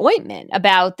fly in the ointment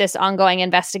about this ongoing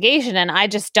investigation. And I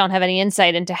just don't have any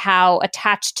insight into how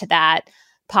attached to that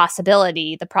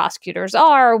possibility the prosecutors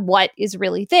are, what is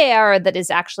really there that is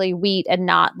actually wheat and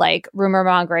not like rumor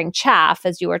mongering chaff,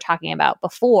 as you were talking about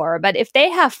before. But if they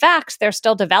have facts they're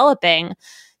still developing,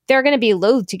 they're going to be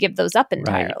loath to give those up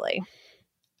entirely. Right.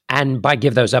 And by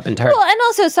give those up entirely. Well, and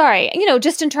also, sorry,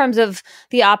 just in terms of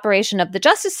the operation of the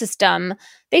justice system,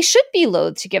 they should be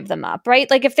loath to give them up, right?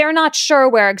 Like if they're not sure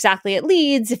where exactly it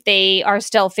leads, if they are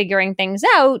still figuring things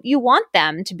out, you want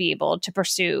them to be able to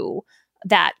pursue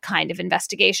that kind of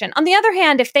investigation. On the other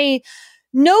hand, if they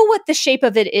know what the shape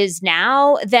of it is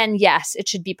now, then yes, it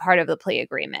should be part of the plea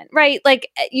agreement, right? Like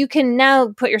you can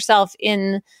now put yourself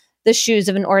in the shoes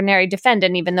of an ordinary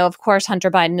defendant, even though, of course,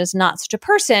 Hunter Biden is not such a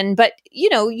person. But,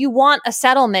 you want a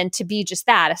settlement to be just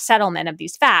that, a settlement of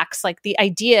these facts. Like the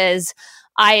idea is,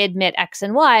 I admit X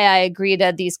and Y, I agree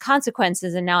to these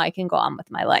consequences, and now I can go on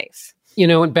with my life.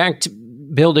 And back to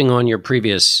building on your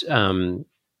previous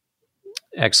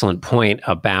excellent point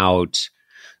about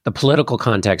the political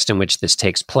context in which this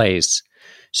takes place.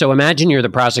 So imagine you're the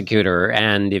prosecutor,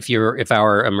 and if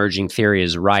our emerging theory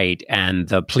is right, and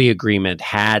the plea agreement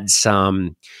had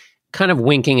some kind of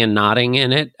winking and nodding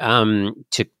in it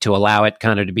to allow it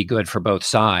kind of to be good for both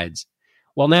sides.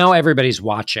 Well, now everybody's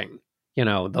watching.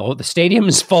 The stadium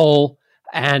is full,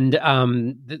 and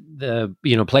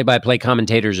the play-by-play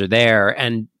commentators are there.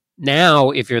 And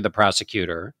now, if you're the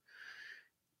prosecutor,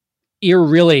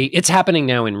 it's happening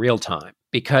now in real time,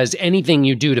 because anything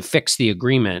you do to fix the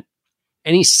agreement,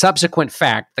 any subsequent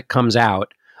fact that comes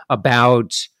out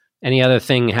about any other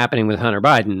thing happening with Hunter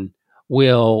Biden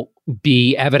will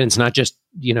be evidence, not just,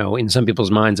 in some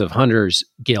people's minds of Hunter's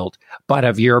guilt, but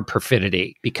of your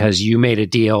perfidy, because you made a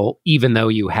deal, even though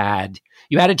you had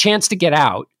a chance to get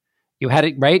out. You had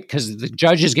it, right? Because the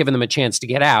judge has given them a chance to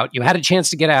get out. You had a chance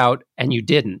to get out, and you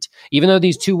didn't. Even though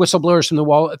these two whistleblowers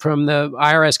from the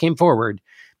IRS came forward,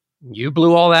 you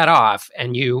blew all that off,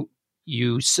 and you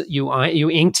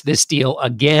inked this deal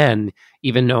again,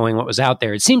 even knowing what was out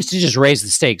there. It seems to just raise the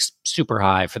stakes super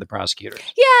high for the prosecutors.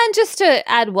 Yeah, and just to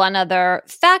add one other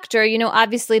factor,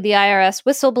 obviously the IRS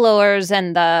whistleblowers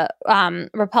and the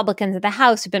Republicans in the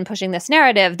House who've been pushing this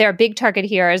narrative, their big target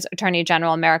here is Attorney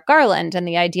General Merrick Garland, and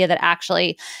the idea that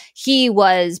actually he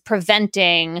was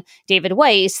preventing David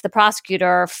Weiss, the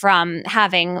prosecutor, from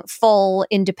having full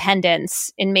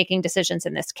independence in making decisions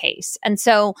in this case. And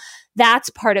so that's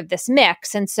part of this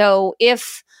mix. And so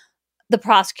if the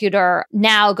prosecutor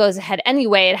now goes ahead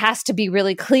anyway, it has to be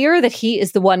really clear that he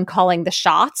is the one calling the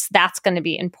shots. That's going to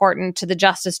be important to the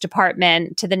Justice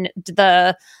Department, to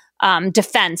the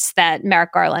defense that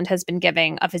Merrick Garland has been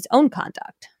giving of his own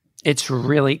conduct. It's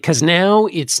really, because now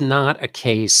it's not a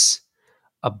case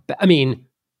of, there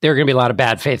are going to be a lot of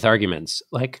bad faith arguments,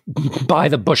 like by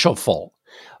the bushel full.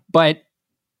 But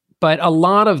a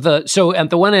lot of so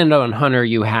at the one end on Hunter,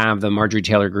 you have the Marjorie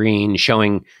Taylor Greene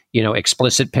showing,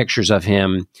 explicit pictures of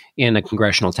him in a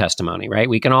congressional testimony, right?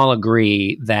 We can all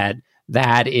agree that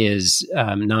is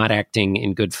not acting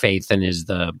in good faith and is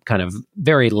the kind of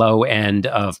very low end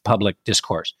of public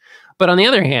discourse. But on the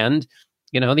other hand,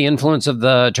 the influence of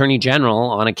the Attorney General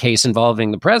on a case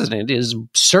involving the president is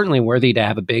certainly worthy to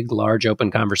have a big, large, open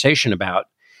conversation about.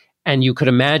 And you could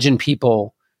imagine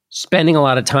people spending a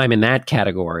lot of time in that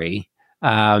category,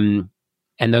 and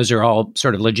those are all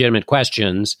sort of legitimate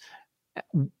questions,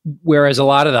 whereas a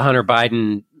lot of the Hunter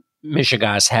Biden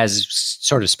mishigas has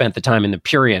sort of spent the time in the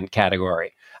prurient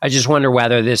category. I just wonder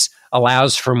whether this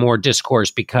allows for more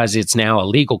discourse because it's now a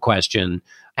legal question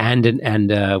and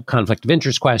a conflict of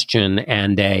interest question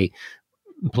and a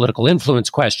political influence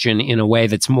question in a way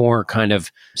that's more kind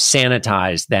of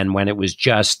sanitized than when it was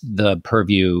just the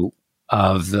purview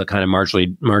of the kind of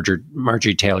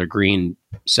Marjorie Taylor Greene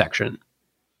section.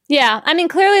 Yeah. I mean,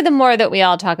 clearly, the more that we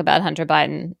all talk about Hunter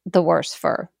Biden, the worse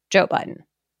for Joe Biden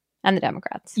and the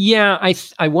Democrats. Yeah,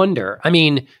 I wonder. I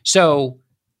mean, so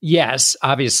yes,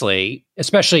 obviously,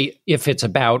 especially if it's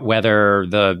about whether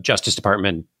the Justice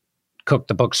Department cooked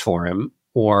the books for him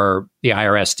or the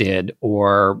IRS did,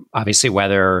 or obviously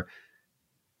whether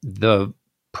the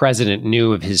president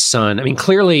knew of his son. I mean,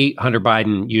 clearly Hunter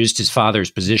Biden used his father's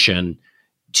position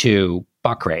to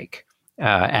buckrake,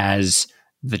 as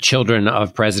the children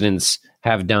of presidents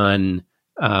have done,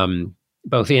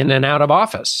 both in and out of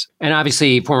office. And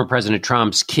obviously former President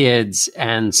Trump's kids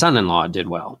and son-in-law did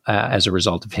well as a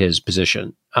result of his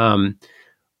position.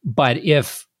 But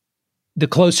if the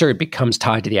closer it becomes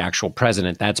tied to the actual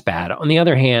president, that's bad. On the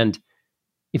other hand,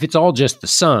 if it's all just the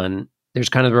son, there's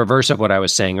kind of the reverse of what I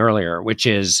was saying earlier, which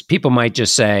is people might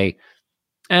just say,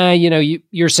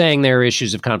 you're saying there are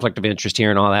issues of conflict of interest here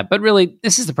and all that, but really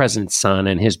this is the president's son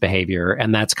and his behavior,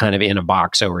 and that's kind of in a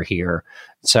box over here.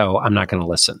 So I'm not going to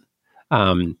listen.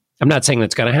 I'm not saying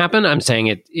that's going to happen. I'm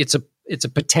saying it's a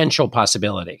potential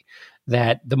possibility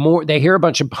that the more they hear a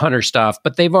bunch of Hunter stuff,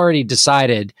 but they've already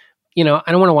decided, I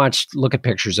don't want to look at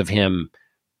pictures of him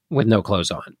with no clothes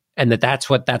on, and that's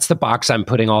the box I'm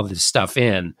putting all this stuff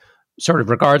in, sort of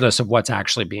regardless of what's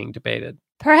actually being debated.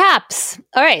 Perhaps.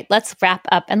 All right, let's wrap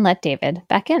up and let David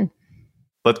back in.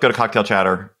 Let's go to cocktail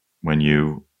chatter when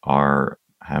you are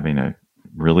having a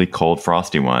really cold,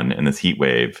 frosty one in this heat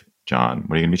wave. John,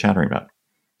 what are you going to be chattering about?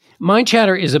 My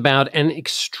chatter is about an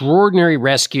extraordinary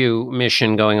rescue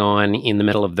mission going on in the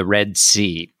middle of the Red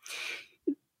Sea.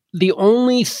 The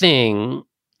only thing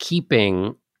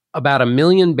keeping about 1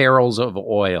 million barrels of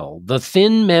oil, the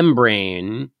thin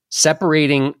membrane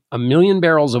separating 1 million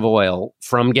barrels of oil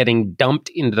from getting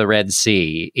dumped into the Red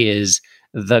Sea, is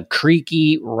the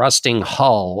creaky, rusting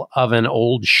hull of an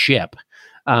old ship.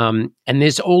 And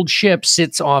this old ship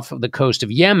sits off of the coast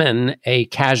of Yemen, a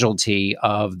casualty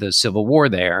of the civil war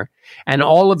there. And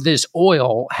all of this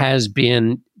oil has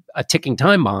been a ticking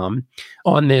time bomb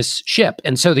on this ship.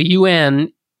 And so the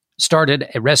UN started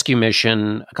a rescue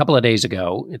mission a couple of days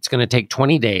ago. It's going to take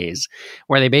 20 days,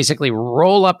 where they basically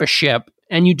roll up a ship.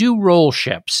 And you do roll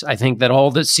ships. I think that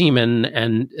all the seamen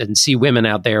and sea women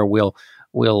out there will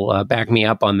back me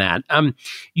up on that.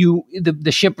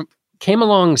 The ship came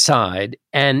alongside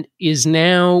and is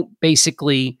now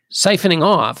basically siphoning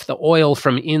off the oil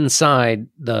from inside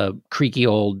the creaky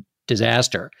old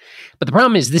disaster. But the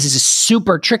problem is this is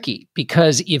super tricky,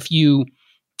 because if you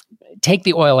take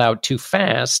the oil out too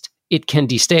fast, it can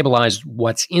destabilize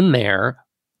what's in there,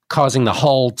 causing the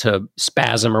hull to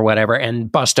spasm or whatever and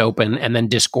bust open and then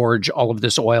disgorge all of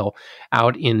this oil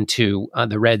out into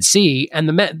the Red Sea. And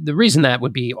the reason that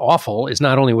would be awful is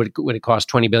not only would it cost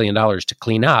 $20 billion to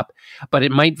clean up, but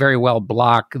it might very well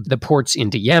block the ports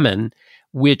into Yemen,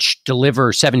 which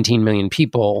deliver 17 million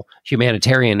people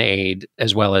humanitarian aid,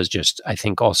 as well as just, I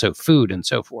think, also food and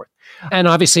so forth. And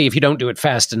obviously, if you don't do it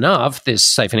fast enough, this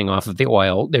siphoning off of the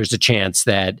oil, there's a chance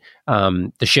that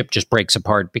the ship just breaks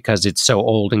apart because it's so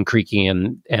old and creaky,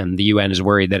 and the UN is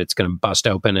worried that it's going to bust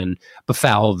open and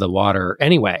befoul the water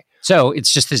anyway. So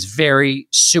it's just this very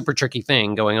super tricky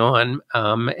thing going on,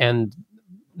 and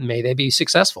may they be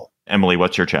successful. Emily,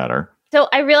 what's your chatter? So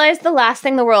I realize the last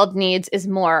thing the world needs is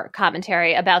more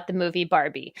commentary about the movie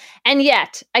Barbie. And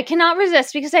yet, I cannot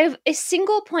resist, because I have a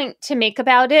single point to make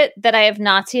about it that I have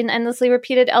not seen endlessly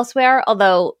repeated elsewhere.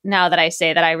 Although now that I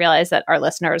say that, I realize that our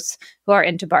listeners who are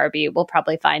into Barbie will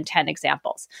probably find 10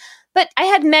 examples. But I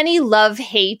had many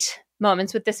love-hate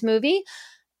moments with this movie.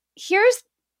 Here's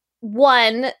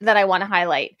one that I want to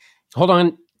highlight. Hold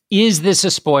on. Is this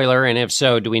a spoiler? And if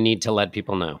so, do we need to let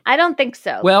people know? I don't think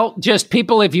so. Well, just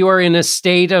people, if you are in a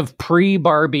state of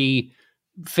pre-Barbie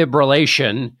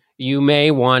fibrillation, you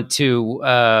may want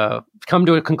to come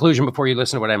to a conclusion before you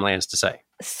listen to what Emily has to say.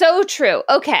 So true.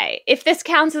 Okay. If this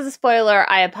counts as a spoiler,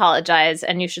 I apologize,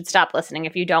 and you should stop listening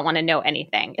if you don't want to know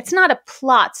anything. It's not a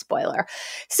plot spoiler.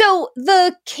 So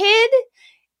the kid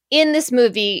in this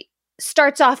movie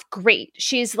starts off great.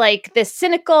 She's like this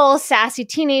cynical, sassy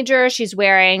teenager. She's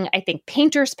wearing, I think,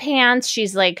 painter's pants.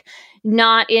 She's like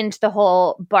not into the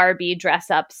whole Barbie dress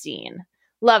up scene.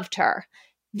 Loved her.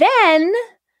 Then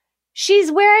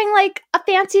she's wearing like a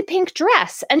fancy pink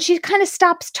dress, and she kind of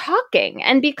stops talking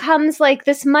and becomes like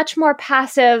this much more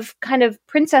passive kind of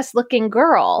princess looking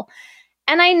girl.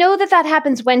 And I know that that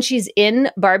happens when she's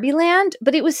in Barbie land,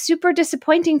 but it was super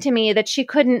disappointing to me that she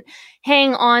couldn't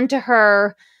hang on to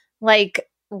her like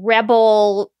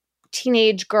rebel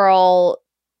teenage girl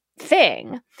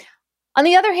thing. On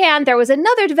the other hand, there was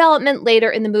another development later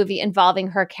in the movie involving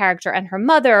her character and her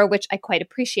mother, which I quite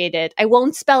appreciated. I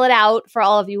won't spell it out for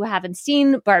all of you who haven't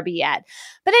seen Barbie yet.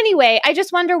 But anyway, I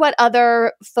just wonder what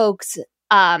other folks,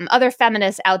 other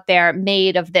feminists out there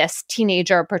made of this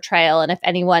teenager portrayal, and if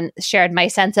anyone shared my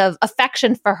sense of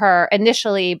affection for her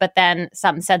initially, but then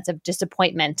some sense of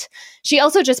disappointment. She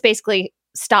also just basically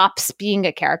stops being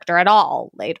a character at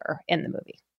all later in the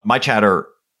movie. My chatter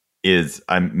is,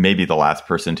 I'm maybe the last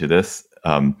person to this,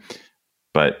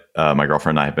 but my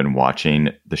girlfriend and I have been watching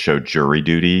the show Jury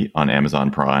Duty on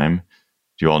Amazon Prime.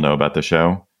 Do you all know about the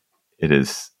show?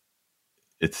 It's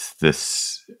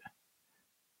this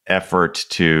effort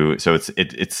to, so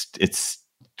it's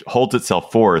holds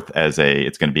itself forth as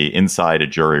it's going to be inside a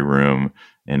jury room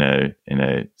in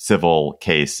a civil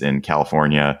case in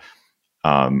California,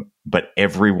 but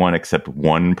everyone except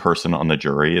one person on the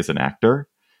jury is an actor.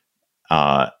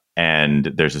 And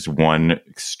there's this one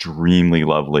extremely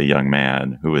lovely young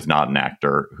man who is not an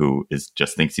actor, who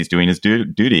just thinks he's doing his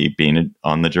duty being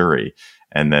on the jury.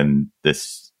 And then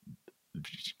this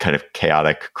kind of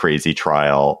chaotic, crazy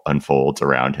trial unfolds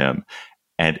around him.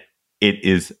 And it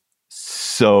is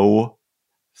so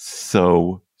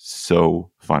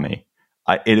funny.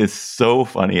 It is so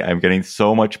funny. I'm getting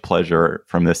so much pleasure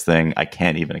from this thing. I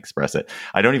can't even express it.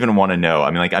 I don't even want to know.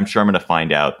 I mean, like, I'm sure I'm going to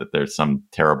find out that there's some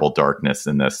terrible darkness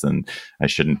in this, and I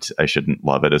shouldn't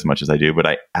love it as much as I do, but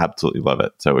I absolutely love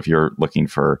it. So if you're looking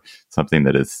for something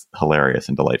that is hilarious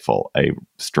and delightful, I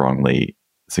strongly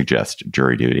suggest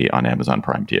Jury Duty on Amazon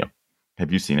Prime to you.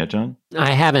 Have you seen it, John?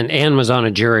 I haven't. Anne was on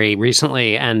a jury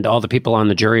recently, and all the people on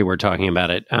the jury were talking about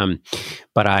it.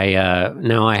 But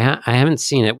I haven't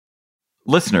seen it.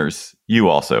 Listeners, you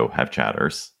also have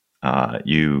chatters.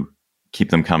 You keep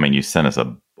them coming. You sent us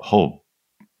a whole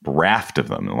raft of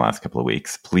them in the last couple of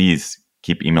weeks. Please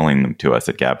keep emailing them to us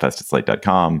at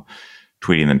gabfest@slate.com,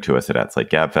 tweeting them to us at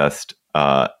 @SlateGabfest.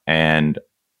 And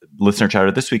listener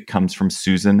chatter this week comes from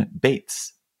Susan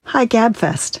Bates. Hi,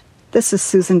 Gabfest. This is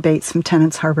Susan Bates from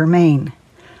Tennants Harbor, Maine.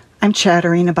 I'm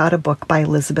chattering about a book by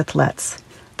Elizabeth Letts,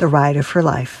 The Ride of Her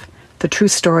Life, the true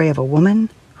story of a woman,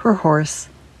 her horse,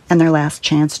 and their last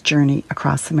chance journey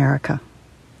across America.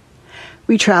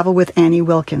 We travel with Annie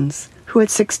Wilkins, who at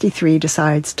 63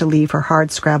 decides to leave her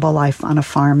hardscrabble life on a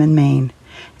farm in Maine,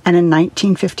 and in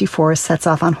 1954 sets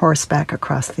off on horseback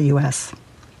across the U.S.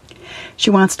 She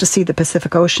wants to see the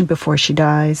Pacific Ocean before she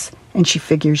dies, and she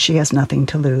figures she has nothing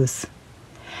to lose.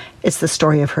 It's the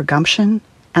story of her gumption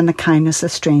and the kindness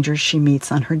of strangers she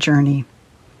meets on her journey,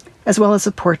 as well as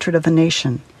a portrait of the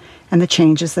nation and the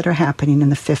changes that are happening in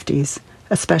the 50s,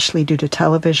 especially due to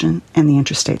television and the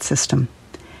interstate system.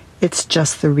 It's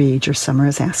just the read your summer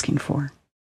is asking for.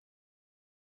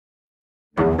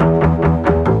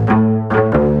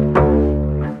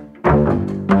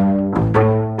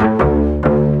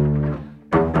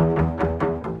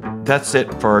 That's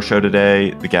it for our show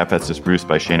today. The Gabfest is produced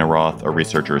by Shayna Roth. Our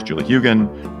researcher is Julie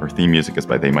Hugan. Our theme music is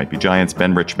by They Might Be Giants.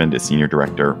 Ben Richmond is Senior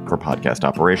Director for Podcast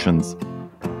Operations.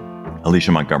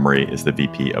 Alicia Montgomery is the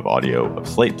VP of Audio of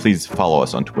Slate. Please follow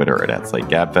us on Twitter at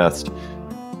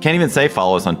 @SlateGabfest. Can't even say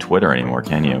follow us on Twitter anymore,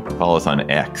 can you? Follow us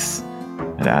on X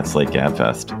at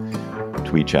 @SlateGabfest.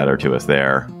 Tweet chatter to us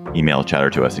there. Email chatter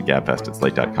to us at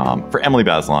gabfest@slate.com. For Emily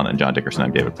Bazelon and John Dickerson,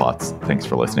 I'm David Plotz. Thanks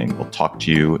for listening. We'll talk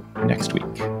to you next week.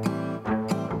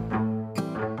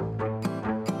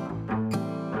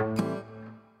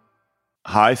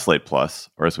 Hi, Slate Plus,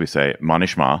 or as we say,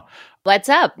 Manishma. What's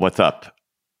up? What's up,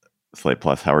 Slate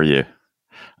Plus? How are you?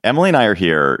 Emily and I are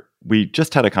here. We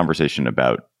just had a conversation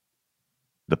about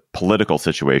the political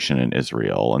situation in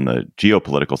Israel and the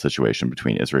geopolitical situation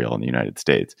between Israel and the United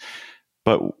States.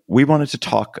 But we wanted to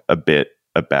talk a bit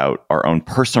about our own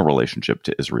personal relationship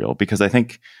to Israel, because I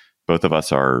think both of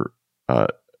us are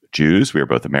Jews. We are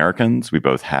both Americans. We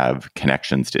both have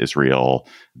connections to Israel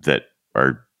that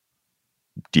are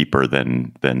deeper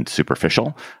than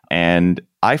superficial. And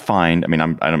I find,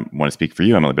 I don't want to speak for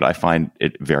you, Emily, but I find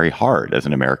it very hard as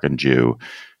an American Jew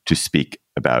to speak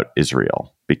about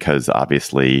Israel, because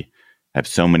obviously I have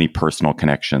so many personal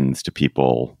connections to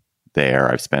people there.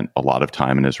 I've spent a lot of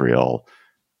time in Israel.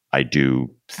 I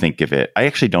do think of it, I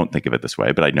actually don't think of it this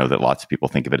way, but I know that lots of people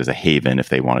think of it as a haven if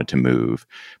they wanted to move.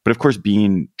 But of course,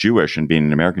 being Jewish and being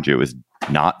an American Jew is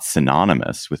not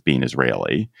synonymous with being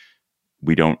Israeli.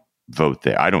 We don't vote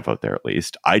there. I don't vote there, at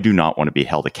least. I do not want to be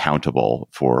held accountable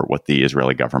for what the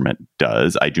Israeli government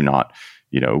does. I do not,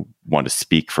 want to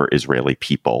speak for Israeli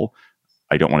people.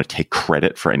 I don't want to take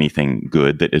credit for anything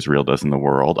good that Israel does in the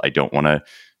world. I don't want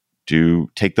to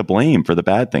take the blame for the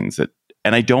bad things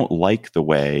and I don't like the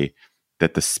way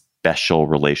that the special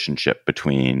relationship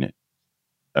between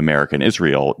America and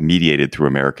Israel, mediated through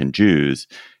American Jews,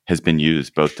 has been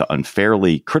used both to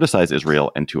unfairly criticize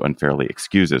Israel and to unfairly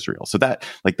excuse Israel. So that's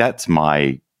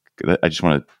I just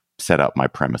want to set up my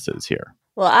premises here.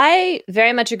 Well, I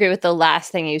very much agree with the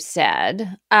last thing you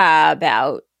said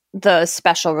about the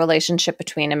special relationship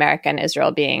between America and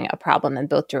Israel being a problem in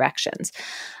both directions.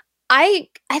 I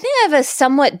think I have a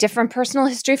somewhat different personal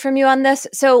history from you on this.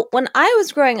 So when I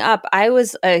was growing up, I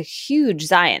was a huge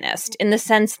Zionist in the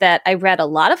sense that I read a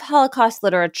lot of Holocaust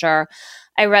literature.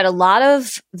 I read a lot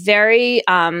of very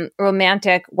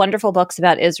romantic, wonderful books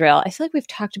about Israel. I feel like we've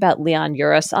talked about Leon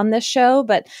Uris on this show,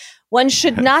 but one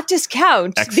should not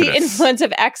discount the influence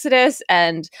of Exodus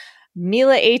and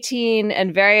Mila 18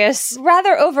 and various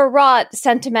rather overwrought,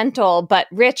 sentimental, but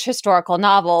rich historical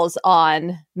novels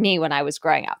on me when I was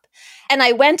growing up. And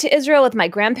I went to Israel with my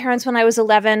grandparents when I was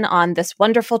 11 on this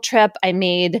wonderful trip. I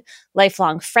made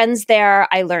lifelong friends there.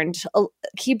 I learned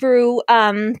Hebrew.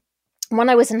 When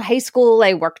I was in high school,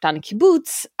 I worked on a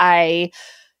kibbutz. I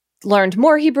learned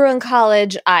more Hebrew in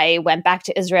college. I went back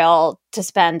to Israel to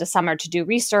spend a summer to do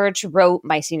research, wrote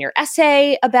my senior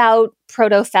essay about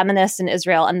proto-feminists in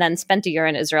Israel, and then spent a year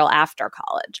in Israel after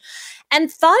college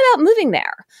and thought about moving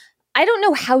there. I don't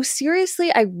know how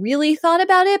seriously I really thought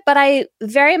about it, but I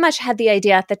very much had the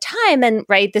idea at the time. And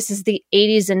this is the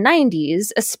 80s and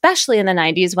 90s, especially in the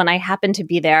 90s when I happened to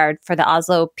be there for the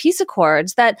Oslo Peace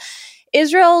Accords, that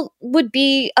Israel would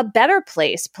be a better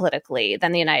place politically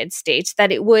than the United States,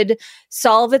 that it would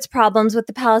solve its problems with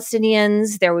the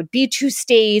Palestinians. There would be two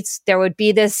states. There would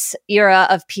be this era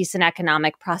of peace and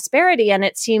economic prosperity. And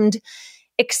it seemed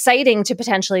exciting to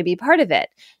potentially be part of it.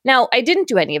 Now, I didn't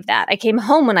do any of that. I came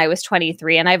home when I was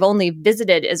 23, and I've only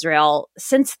visited Israel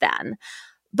since then.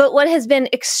 But what has been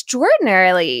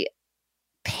extraordinarily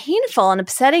painful and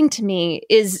upsetting to me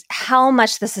is how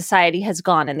much the society has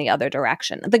gone in the other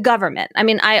direction. The government. I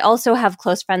mean, I also have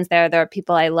close friends there. There are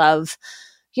people I love,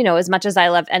 as much as I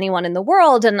love anyone in the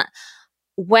world. And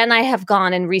when I have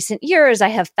gone in recent years, I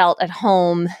have felt at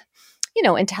home,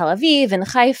 in Tel Aviv and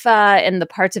Haifa, in the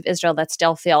parts of Israel that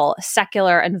still feel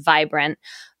secular and vibrant.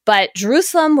 But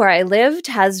Jerusalem, where I lived,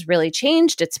 has really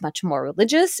changed. It's much more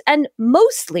religious, and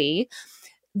mostly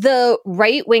the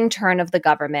right-wing turn of the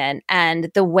government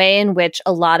and the way in which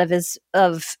a lot of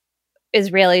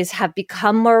Israelis have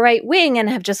become more right-wing and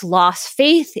have just lost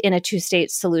faith in a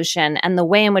two-state solution, and the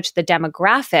way in which the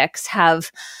demographics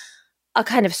have a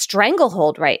kind of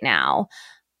stranglehold right now,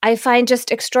 I find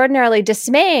just extraordinarily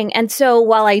dismaying. And so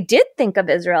while I did think of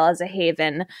Israel as a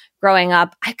haven growing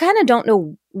up, I kind of don't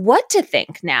know what to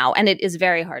think now, and it is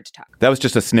very hard to talk about. That was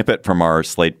just a snippet from our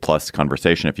Slate Plus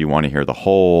conversation. If you want to hear the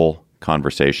whole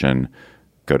conversation,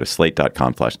 go to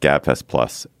slate.com/Gabfest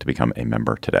Plus to become a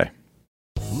member today.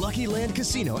 Lucky Land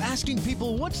Casino, asking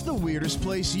people, what's the weirdest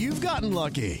place you've gotten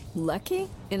lucky? Lucky?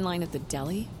 In line at the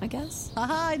deli, I guess?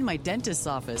 Aha, in my dentist's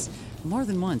office. More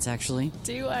than once, actually.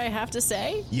 Do I have to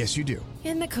say? Yes, you do.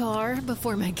 In the car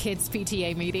before my kids'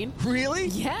 PTA meeting. Really?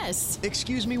 Yes.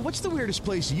 Excuse me, what's the weirdest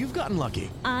place you've gotten lucky?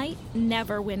 I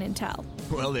never win and tell.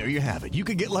 Well, there you have it. You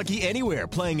can get lucky anywhere,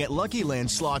 playing at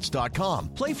LuckyLandSlots.com.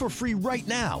 Play for free right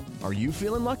now. Are you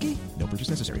feeling lucky? No purchase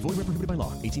necessary. Void where prohibited by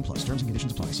law. 18+. Terms and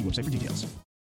conditions apply. See website for details.